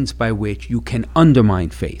means by which you can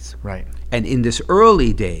undermine faith. Right. And in this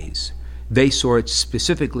early days, they saw it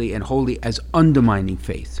specifically and wholly as undermining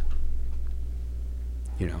faith.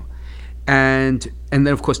 You know, and then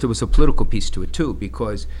of course there was a political piece to it too,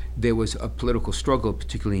 because there was a political struggle,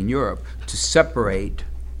 particularly in Europe, to separate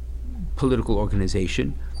political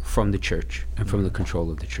organization from the church and from the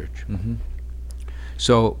control of the church. Mm-hmm.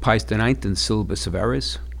 So Pius IX and the Syllabus of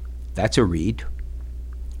Errors, that's a read,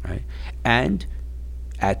 right? And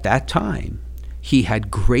at that time, he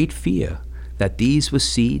had great fear that these were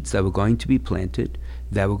seeds that were going to be planted,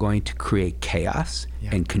 that were going to create chaos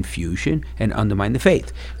and confusion and undermine the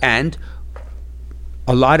faith. And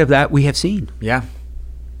a lot of that we have seen. Yeah.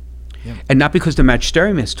 And not because the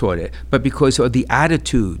magisterium has taught it, but because of the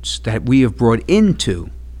attitudes that we have brought into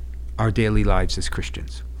our daily lives as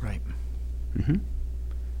Christians. Right. Mm-hmm.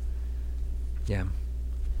 Yeah.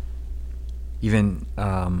 Even,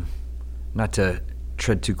 not to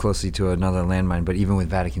tread too closely to another landmine, but even with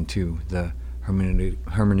Vatican II, the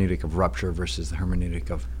hermeneutic of rupture versus the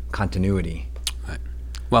hermeneutic of continuity. Right.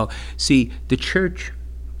 Well, see, the church,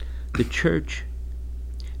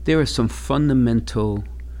 there are some fundamental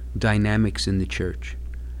dynamics in the church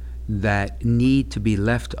that need to be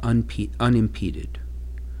left unimpeded.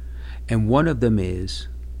 And one of them is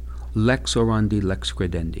lex orandi, lex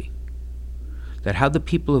credendi. That how the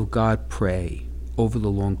people of God pray over the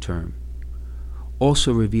long term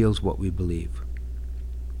also reveals what we believe.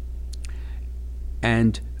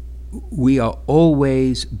 And we are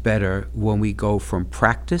always better when we go from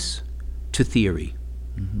practice to theory.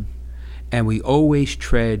 Mm-hmm. And we always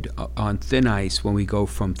tread on thin ice when we go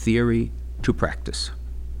from theory to practice.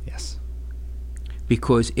 Yes.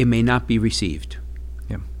 Because it may not be received.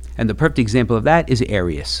 Yeah. And the perfect example of that is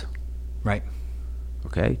Arius. Right.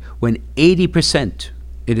 Okay? When 80%,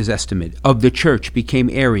 it is estimated, of the church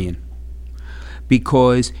became Arian,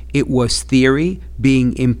 because it was theory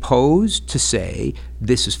being imposed to say,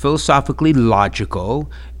 this is philosophically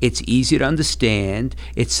logical, it's easy to understand,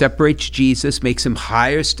 it separates Jesus, makes him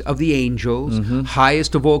highest of the angels,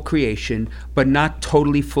 highest of all creation, but not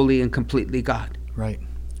totally, fully, and completely God. Right.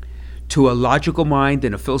 To a logical mind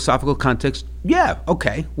in a philosophical context, yeah,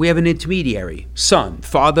 okay, we have an intermediary, Son,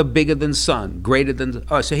 Father bigger than Son, greater than,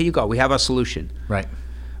 oh, so here you go, we have our solution. Right.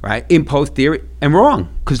 Right, imposed theory, and wrong,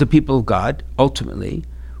 because the people of God, ultimately,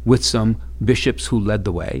 with some bishops who led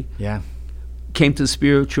the way, came to the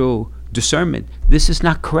spiritual discernment, this is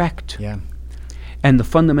not correct. Yeah. And the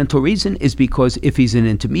fundamental reason is because if he's an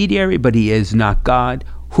intermediary, but he is not God,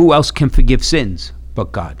 who else can forgive sins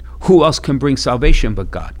but God? Who else can bring salvation but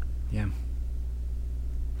God? Yeah.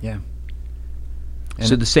 Yeah.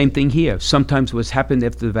 So the same thing here. Sometimes what's happened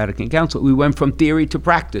after the Vatican Council, we went from theory to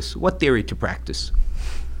practice. What theory to practice?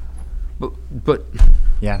 But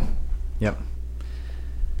yeah, yep.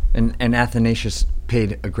 And Athanasius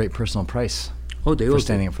paid a great personal price for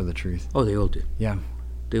standing up for the truth. Oh, they all did. Yeah.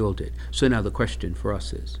 They all did. So now the question for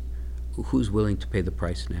us is, who's willing to pay the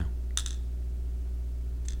price now?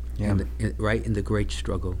 Yeah. In the great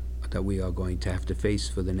struggle that we are going to have to face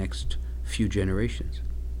for the next few generations.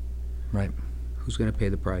 Right. Who's going to pay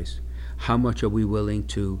the price? How much are we willing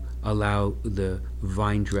to allow the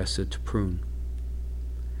vine dresser to prune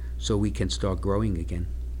so we can start growing again?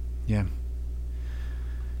 Yeah.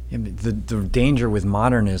 Yeah, but the danger with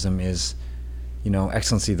modernism is,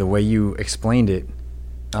 Excellency, the way you explained it,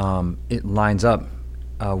 it lines up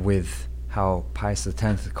with how Pius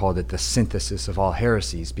X called it the synthesis of all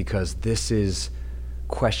heresies, because this is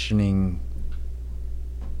questioning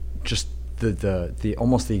just the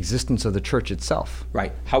almost the existence of the church itself.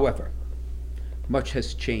 Right. However, much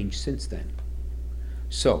has changed since then.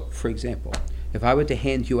 So, for example, if I were to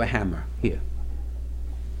hand you a hammer here,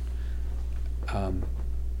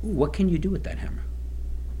 what can you do with that hammer?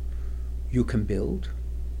 You can build,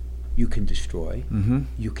 you can destroy, Mm-hmm.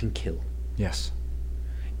 you can kill. Yes.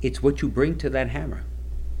 It's what you bring to that hammer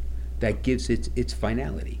that gives its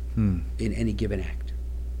finality in any given act.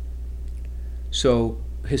 So,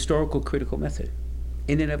 historical critical method,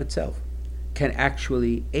 in and of itself, can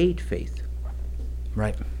actually aid faith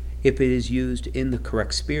Right. if it is used in the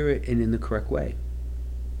correct spirit and in the correct way.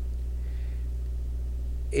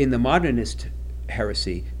 In the modernist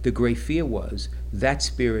heresy, the great fear was that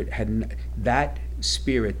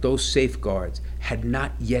those safeguards had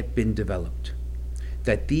not yet been developed.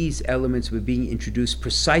 That these elements were being introduced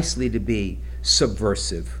precisely to be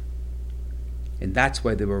subversive. And that's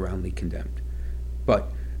why they were roundly condemned.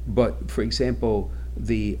 But for example,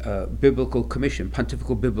 the Biblical Commission,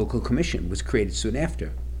 Pontifical Biblical Commission, was created soon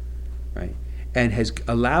after, right? And has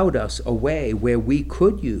allowed us a way where we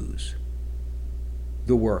could use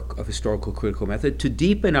the work of historical critical method to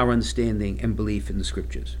deepen our understanding and belief in the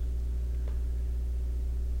scriptures.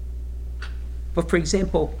 But for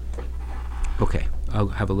example, okay, I'll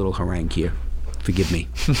have a little harangue here. Forgive me.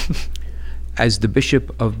 As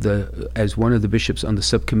one of the bishops on the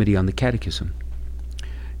subcommittee on the Catechism,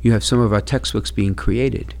 you have some of our textbooks being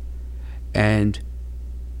created, and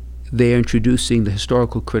they're introducing the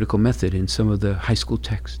historical critical method in some of the high school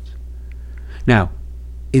texts. Now,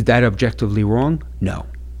 is that objectively wrong? No.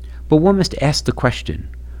 But one must ask the question,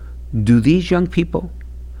 do these young people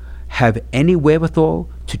have any wherewithal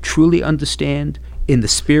to truly understand in the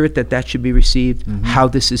spirit that should be received, how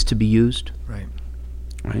this is to be used? Right.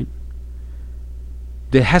 Right?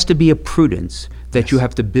 There has to be a prudence that you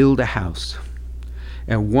have to build a house.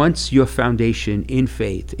 And once your foundation in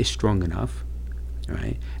faith is strong enough,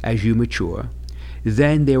 right, as you mature,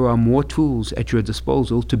 then there are more tools at your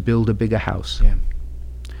disposal to build a bigger house. Yeah.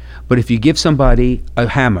 But if you give somebody a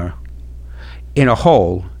hammer in a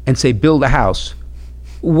hole and say, build a house,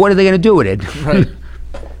 what are they going to do with it? Right.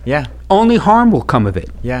 Yeah. Only harm will come of it.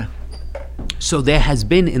 Yeah. So there has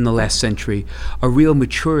been in the last century a real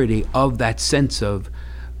maturity of that sense of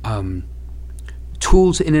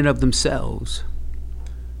tools in and of themselves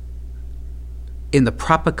in the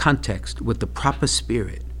proper context with the proper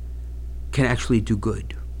spirit can actually do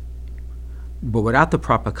good. But without the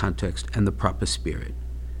proper context and the proper spirit,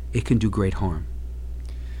 it can do great harm.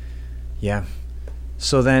 Yeah.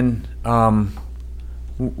 So then,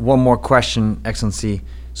 one more question, Excellency.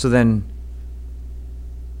 So then,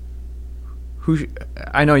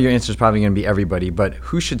 I know your answer is probably going to be everybody, but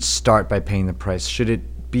who should start by paying the price? Should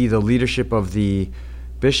it be the leadership of the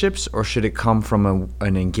bishops, or should it come from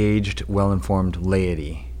an engaged, well-informed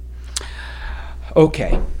laity?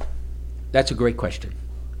 Okay. That's a great question.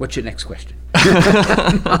 What's your next question?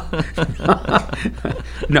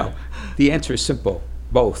 No. The answer is simple.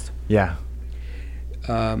 Both. Yeah.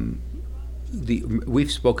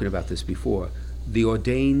 We've spoken about this before. The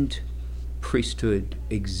ordained priesthood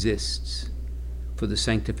exists for the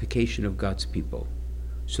sanctification of God's people,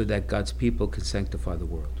 so that God's people can sanctify the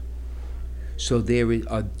world. So there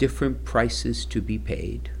are different prices to be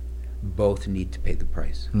paid. Both need to pay the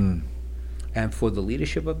price. And for the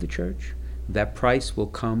leadership of the church, that price will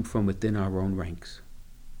come from within our own ranks.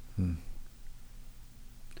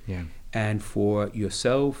 Yeah. And for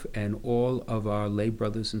yourself and all of our lay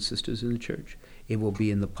brothers and sisters in the church, it will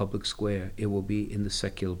be in the public square. It will be in the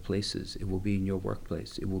secular places. It will be in your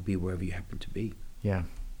workplace. It will be wherever you happen to be. Yeah.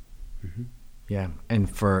 Yeah. And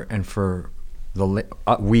for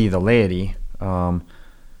we the laity,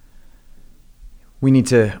 we need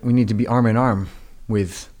to be arm in arm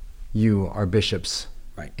with you, our bishops,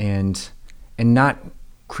 right? And not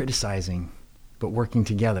criticizing, but working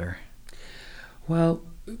together. Well,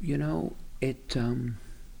 if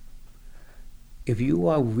you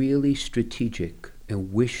are really strategic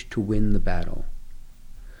and wish to win the battle,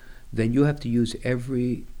 then you have to use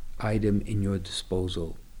every item in your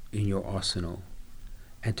disposal, in your arsenal,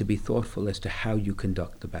 and to be thoughtful as to how you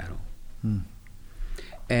conduct the battle.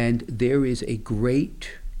 And there is a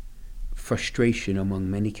great frustration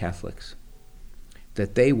among many Catholics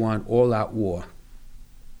that they want all-out war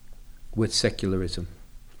with secularism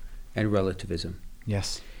and relativism.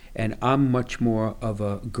 Yes. And I'm much more of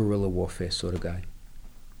a guerrilla warfare sort of guy.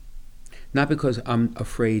 Not because I'm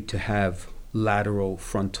afraid to have lateral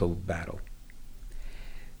frontal battle.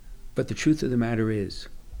 But the truth of the matter is,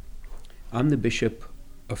 I'm the bishop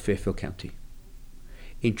of Fairfield County.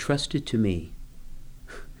 Entrusted to me,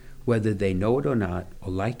 whether they know it or not,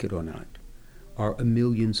 or like it or not, are 1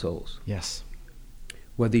 million souls. Yes.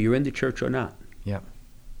 Whether you're in the church or not. Yep.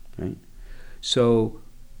 Right? So,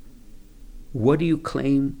 what do you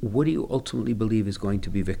claim, what do you ultimately believe is going to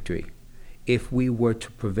be victory? If we were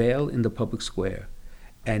to prevail in the public square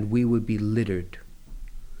and we would be littered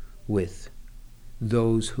with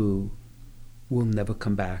those who will never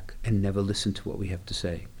come back and never listen to what we have to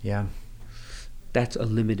say. Yeah. That's a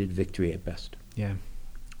limited victory at best. Yeah.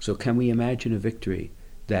 So can we imagine a victory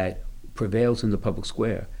that prevails in the public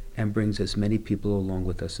square and brings as many people along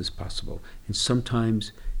with us as possible? And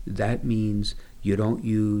sometimes that means you don't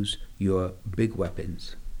use your big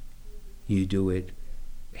weapons. You do it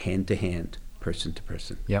hand to hand, person to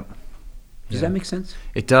person. Yep. Does that make sense?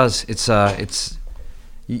 It does. It's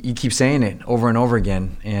you keep saying it over and over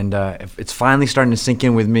again, and it's finally starting to sink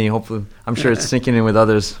in with me. Hopefully, I'm sure it's sinking in with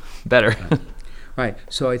others better. Right.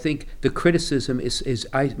 So I think the criticism is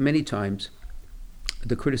many times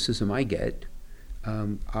the criticism I get,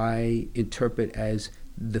 I interpret as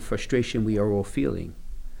the frustration we are all feeling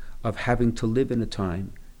of having to live in a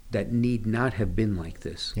time that need not have been like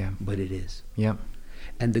this, but it is. Yeah.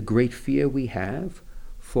 And the great fear we have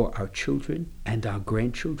for our children and our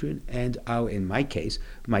grandchildren and in my case,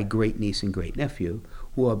 my great niece and great nephew,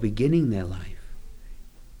 who are beginning their life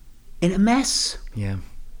in a mess. Yeah.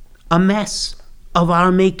 A mess of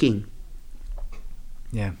our making.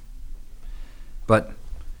 Yeah. But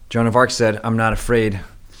Joan of Arc said, "I'm not afraid.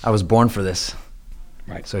 I was born for this."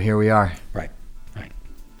 Right. So here we are. Right.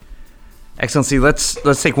 Excellency,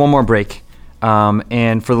 let's take one more break.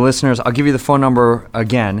 And for the listeners, I'll give you the phone number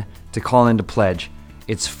again to call in to pledge.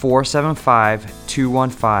 It's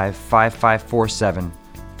 475-215-5547.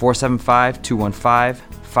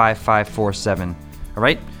 475-215-5547. All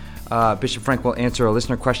right? Bishop Frank will answer our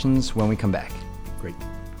listener questions when we come back. Great.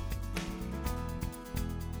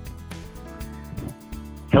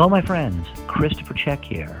 Hello, my friends. Christopher Check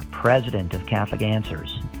here, President of Catholic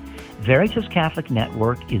Answers. Veritas Catholic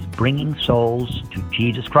Network is bringing souls to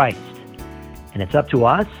Jesus Christ, and it's up to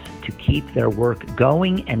us to keep their work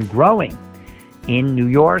going and growing in New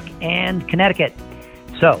York and Connecticut.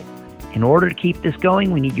 So, in order to keep this going,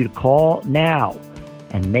 we need you to call now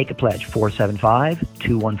and make a pledge.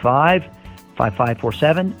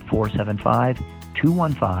 475-215-5547,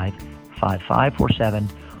 475-215-5547,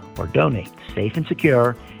 or donate safe and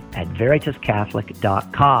secure at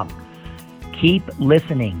veritascatholic.com. Keep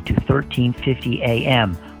listening to 1350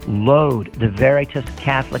 AM. Load the Veritas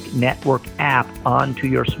Catholic Network app onto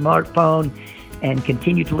your smartphone and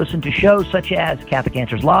continue to listen to shows such as Catholic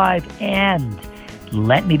Answers Live and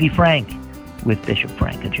Let Me Be Frank with Bishop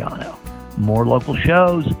Frank Caggiano. More local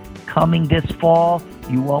shows coming this fall.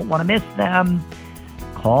 You won't want to miss them.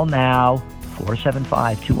 Call now,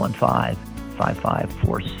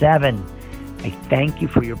 475-215-5547. I thank you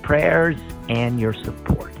for your prayers and your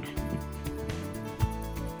support.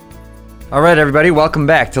 All right, everybody, welcome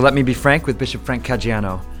back to Let Me Be Frank with Bishop Frank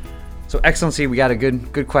Caggiano. So, Excellency, we got a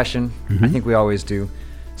good question. I think we always do.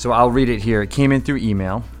 So I'll read it here. It came in through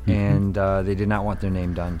email, and they did not want their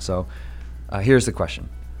name done. So here's the question.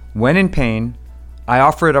 When in pain, I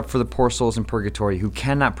offer it up for the poor souls in purgatory who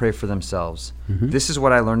cannot pray for themselves. This is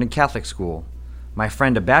what I learned in Catholic school. My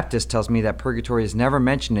friend, a Baptist, tells me that purgatory is never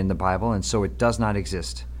mentioned in the Bible, and so it does not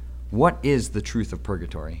exist. What is the truth of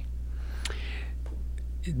purgatory?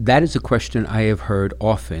 That is a question I have heard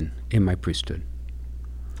often in my priesthood.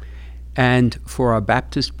 And for our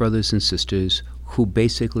Baptist brothers and sisters who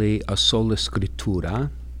basically are sola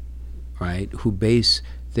scriptura, right, who base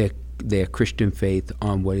their Christian faith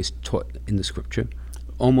on what is taught in the scripture,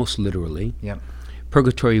 almost literally,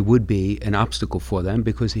 purgatory would be an obstacle for them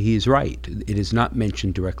because he is right. It is not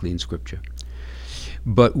mentioned directly in scripture.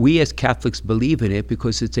 But we as Catholics believe in it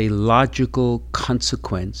because it's a logical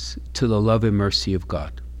consequence to the love and mercy of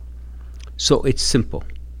God. So it's simple.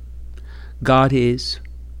 God is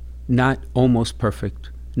not almost perfect,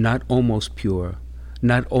 not almost pure,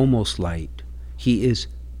 not almost light. He is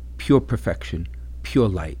pure perfection, pure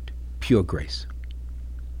light, pure grace.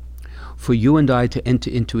 For you and I to enter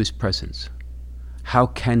into his presence, how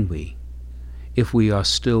can we if we are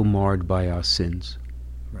still marred by our sins?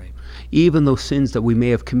 Right. Even those sins that we may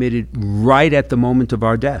have committed right at the moment of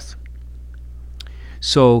our death.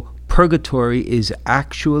 So purgatory is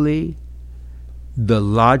actually the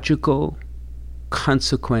logical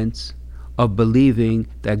consequence of believing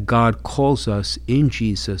that God calls us in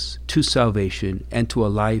Jesus to salvation and to a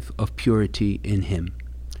life of purity in him,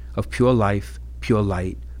 of pure life, pure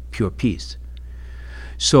light, pure peace.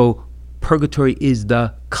 So purgatory is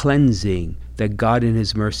the cleansing that God in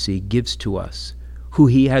his mercy gives to us, who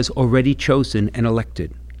he has already chosen and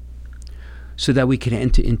elected, so that we can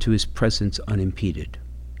enter into his presence unimpeded.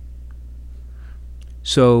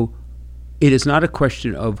 So it is not a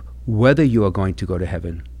question of whether you are going to go to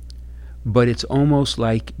heaven, but it's almost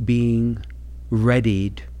like being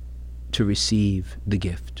readied to receive the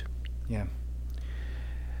gift. Yeah.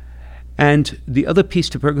 And the other piece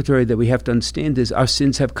to purgatory that we have to understand is our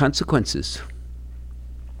sins have consequences.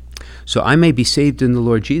 So I may be saved in the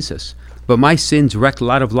Lord Jesus, but my sins wrecked a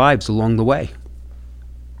lot of lives along the way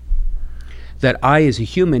that I as a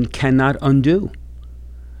human cannot undo.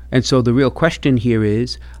 And so the real question here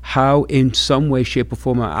is, how in some way, shape, or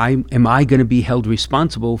form am I going to be held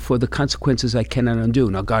responsible for the consequences I cannot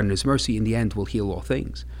undo? Now, God in His mercy, in the end, will heal all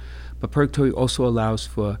things. But purgatory also allows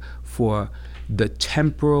for the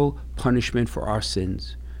temporal punishment for our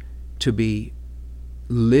sins to be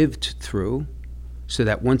lived through, so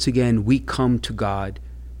that once again we come to God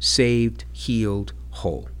saved, healed,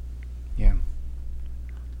 whole. Yeah.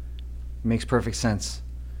 Makes perfect sense.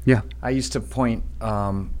 Yeah. I used to point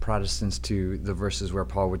Protestants to the verses where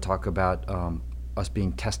Paul would talk about us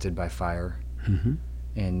being tested by fire, Mm-hmm.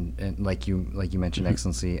 and like you mentioned,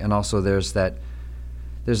 Excellency, and also there's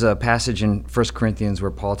a passage in 1 Corinthians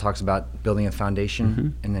where Paul talks about building a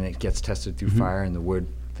foundation, and then it gets tested through fire, and the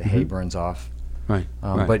hay burns off. Right.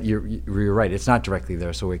 Right. But you're right; it's not directly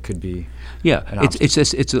there, so it could be. Yeah,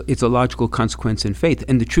 it's a logical consequence in faith.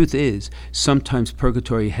 And the truth is, sometimes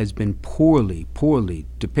purgatory has been poorly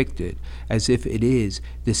depicted as if it is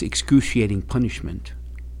this excruciating punishment.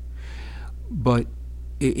 But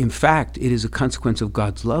in fact, it is a consequence of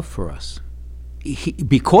God's love for us.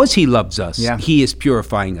 Because He loves us, He is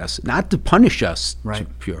purifying us, not to punish us. Right. To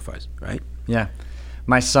purify us, right? Yeah.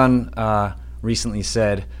 My son recently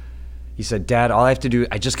said, "Dad, all I have to do,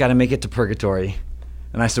 I just got to make it to purgatory."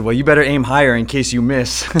 And I said, "Well, you better aim higher in case you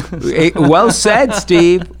miss." Well said,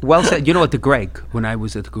 Steve. Well said. You know, at the Greg, when I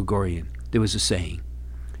was at the Gregorian, there was a saying,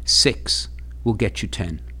 6 will get you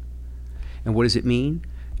 10. And what does it mean?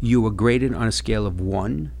 You were graded on a scale of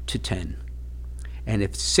 1 to 10. And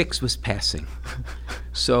if 6 was passing.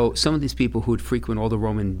 So some of these people who would frequent all the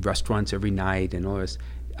Roman restaurants every night and all this,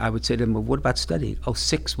 I would say to them, "Well, what about studying?" "Oh,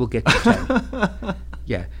 6 will get you 10.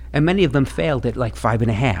 Yeah. And many of them failed at like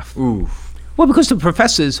 5.5. Ooh. Well, because the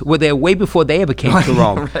professors were there way before they ever came to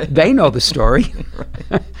Rome. Right. They know the story.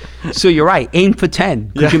 Right. So you're right. Aim for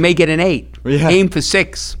 10, because you may get an 8. Yeah. Aim for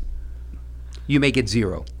 6, you may get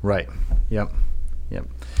 0. Right. Yep.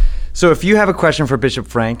 So if you have a question for Bishop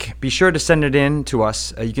Frank, be sure to send it in to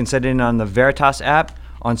us. You can send it in on the Veritas app,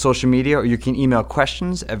 on social media, or you can email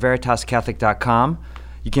questions@veritascatholic.com.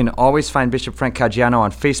 You can always find Bishop Frank Caggiano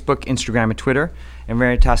on Facebook, Instagram, and Twitter, and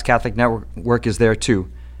Veritas Catholic Network is there too.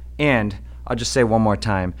 And I'll just say one more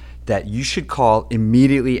time that you should call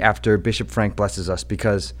immediately after Bishop Frank blesses us,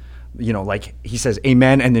 because, like he says,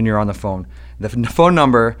 amen, and then you're on the phone. The phone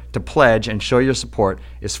number to pledge and show your support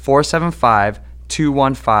is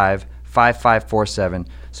 475-215-5547,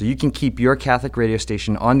 so you can keep your Catholic radio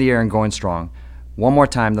station on the air and going strong. One more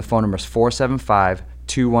time, the phone number is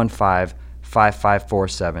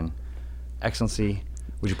 475-215-5547. Excellency,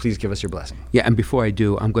 would you please give us your blessing? Yeah, and before I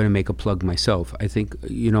do, I'm going to make a plug myself. I think,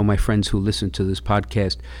 my friends who listen to this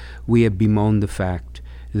podcast, we have bemoaned the fact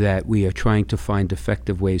that we are trying to find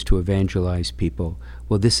effective ways to evangelize people.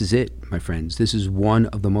 Well, this is it, my friends. This is one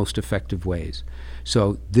of the most effective ways.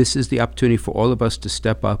 So this is the opportunity for all of us to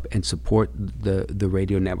step up and support the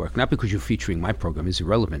radio network. Not because you're featuring my program, is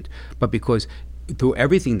irrelevant, but because through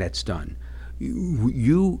everything that's done,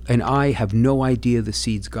 you and I have no idea the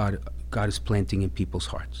seeds God is planting in people's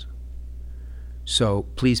hearts. So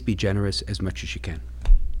please be generous as much as you can.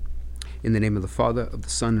 In the name of the Father, of the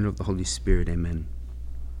Son, and of the Holy Spirit, amen.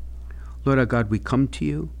 Lord our God, we come to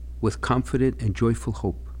you with confident and joyful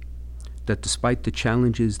hope that despite the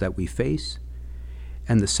challenges that we face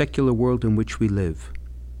and the secular world in which we live,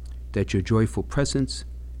 that your joyful presence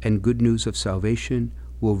and good news of salvation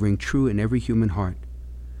will ring true in every human heart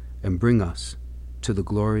and bring us to the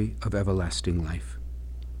glory of everlasting life.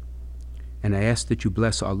 And I ask that you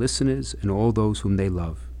bless our listeners and all those whom they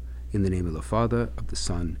love. In the name of the Father, of the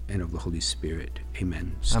Son, and of the Holy Spirit.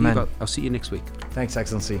 Amen. Steve, Amen. I'll see you next week. Thanks,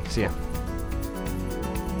 Excellency. See ya.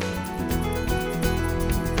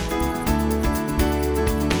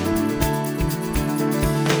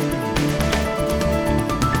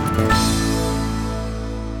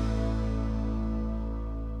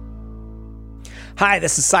 Hi,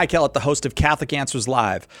 this is Cy Kellett, the host of Catholic Answers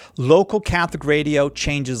Live. Local Catholic radio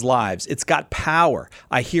changes lives. It's got power.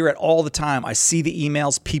 I hear it all the time. I see the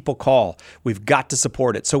emails people call. We've got to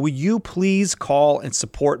support it. So will you please call and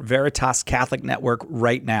support Veritas Catholic Network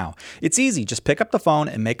right now? It's easy. Just pick up the phone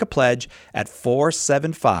and make a pledge at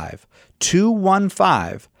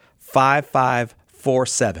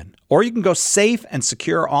 475-215-5547. Or you can go safe and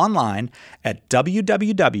secure online at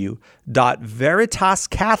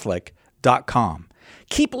www.veritascatholic.com.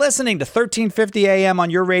 Keep listening to 1350 AM on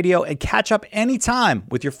your radio and catch up anytime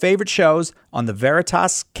with your favorite shows on the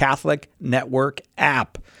Veritas Catholic Network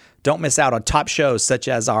app. Don't miss out on top shows such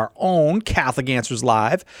as our own Catholic Answers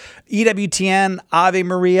Live, EWTN, Ave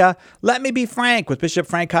Maria, Let Me Be Frank with Bishop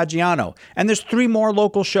Frank Caggiano. And there's 3 more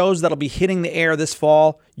local shows that'll be hitting the air this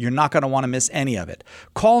fall. You're not going to want to miss any of it.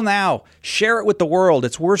 Call now, share it with the world.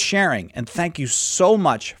 It's worth sharing. And thank you so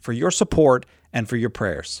much for your support and for your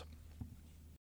prayers.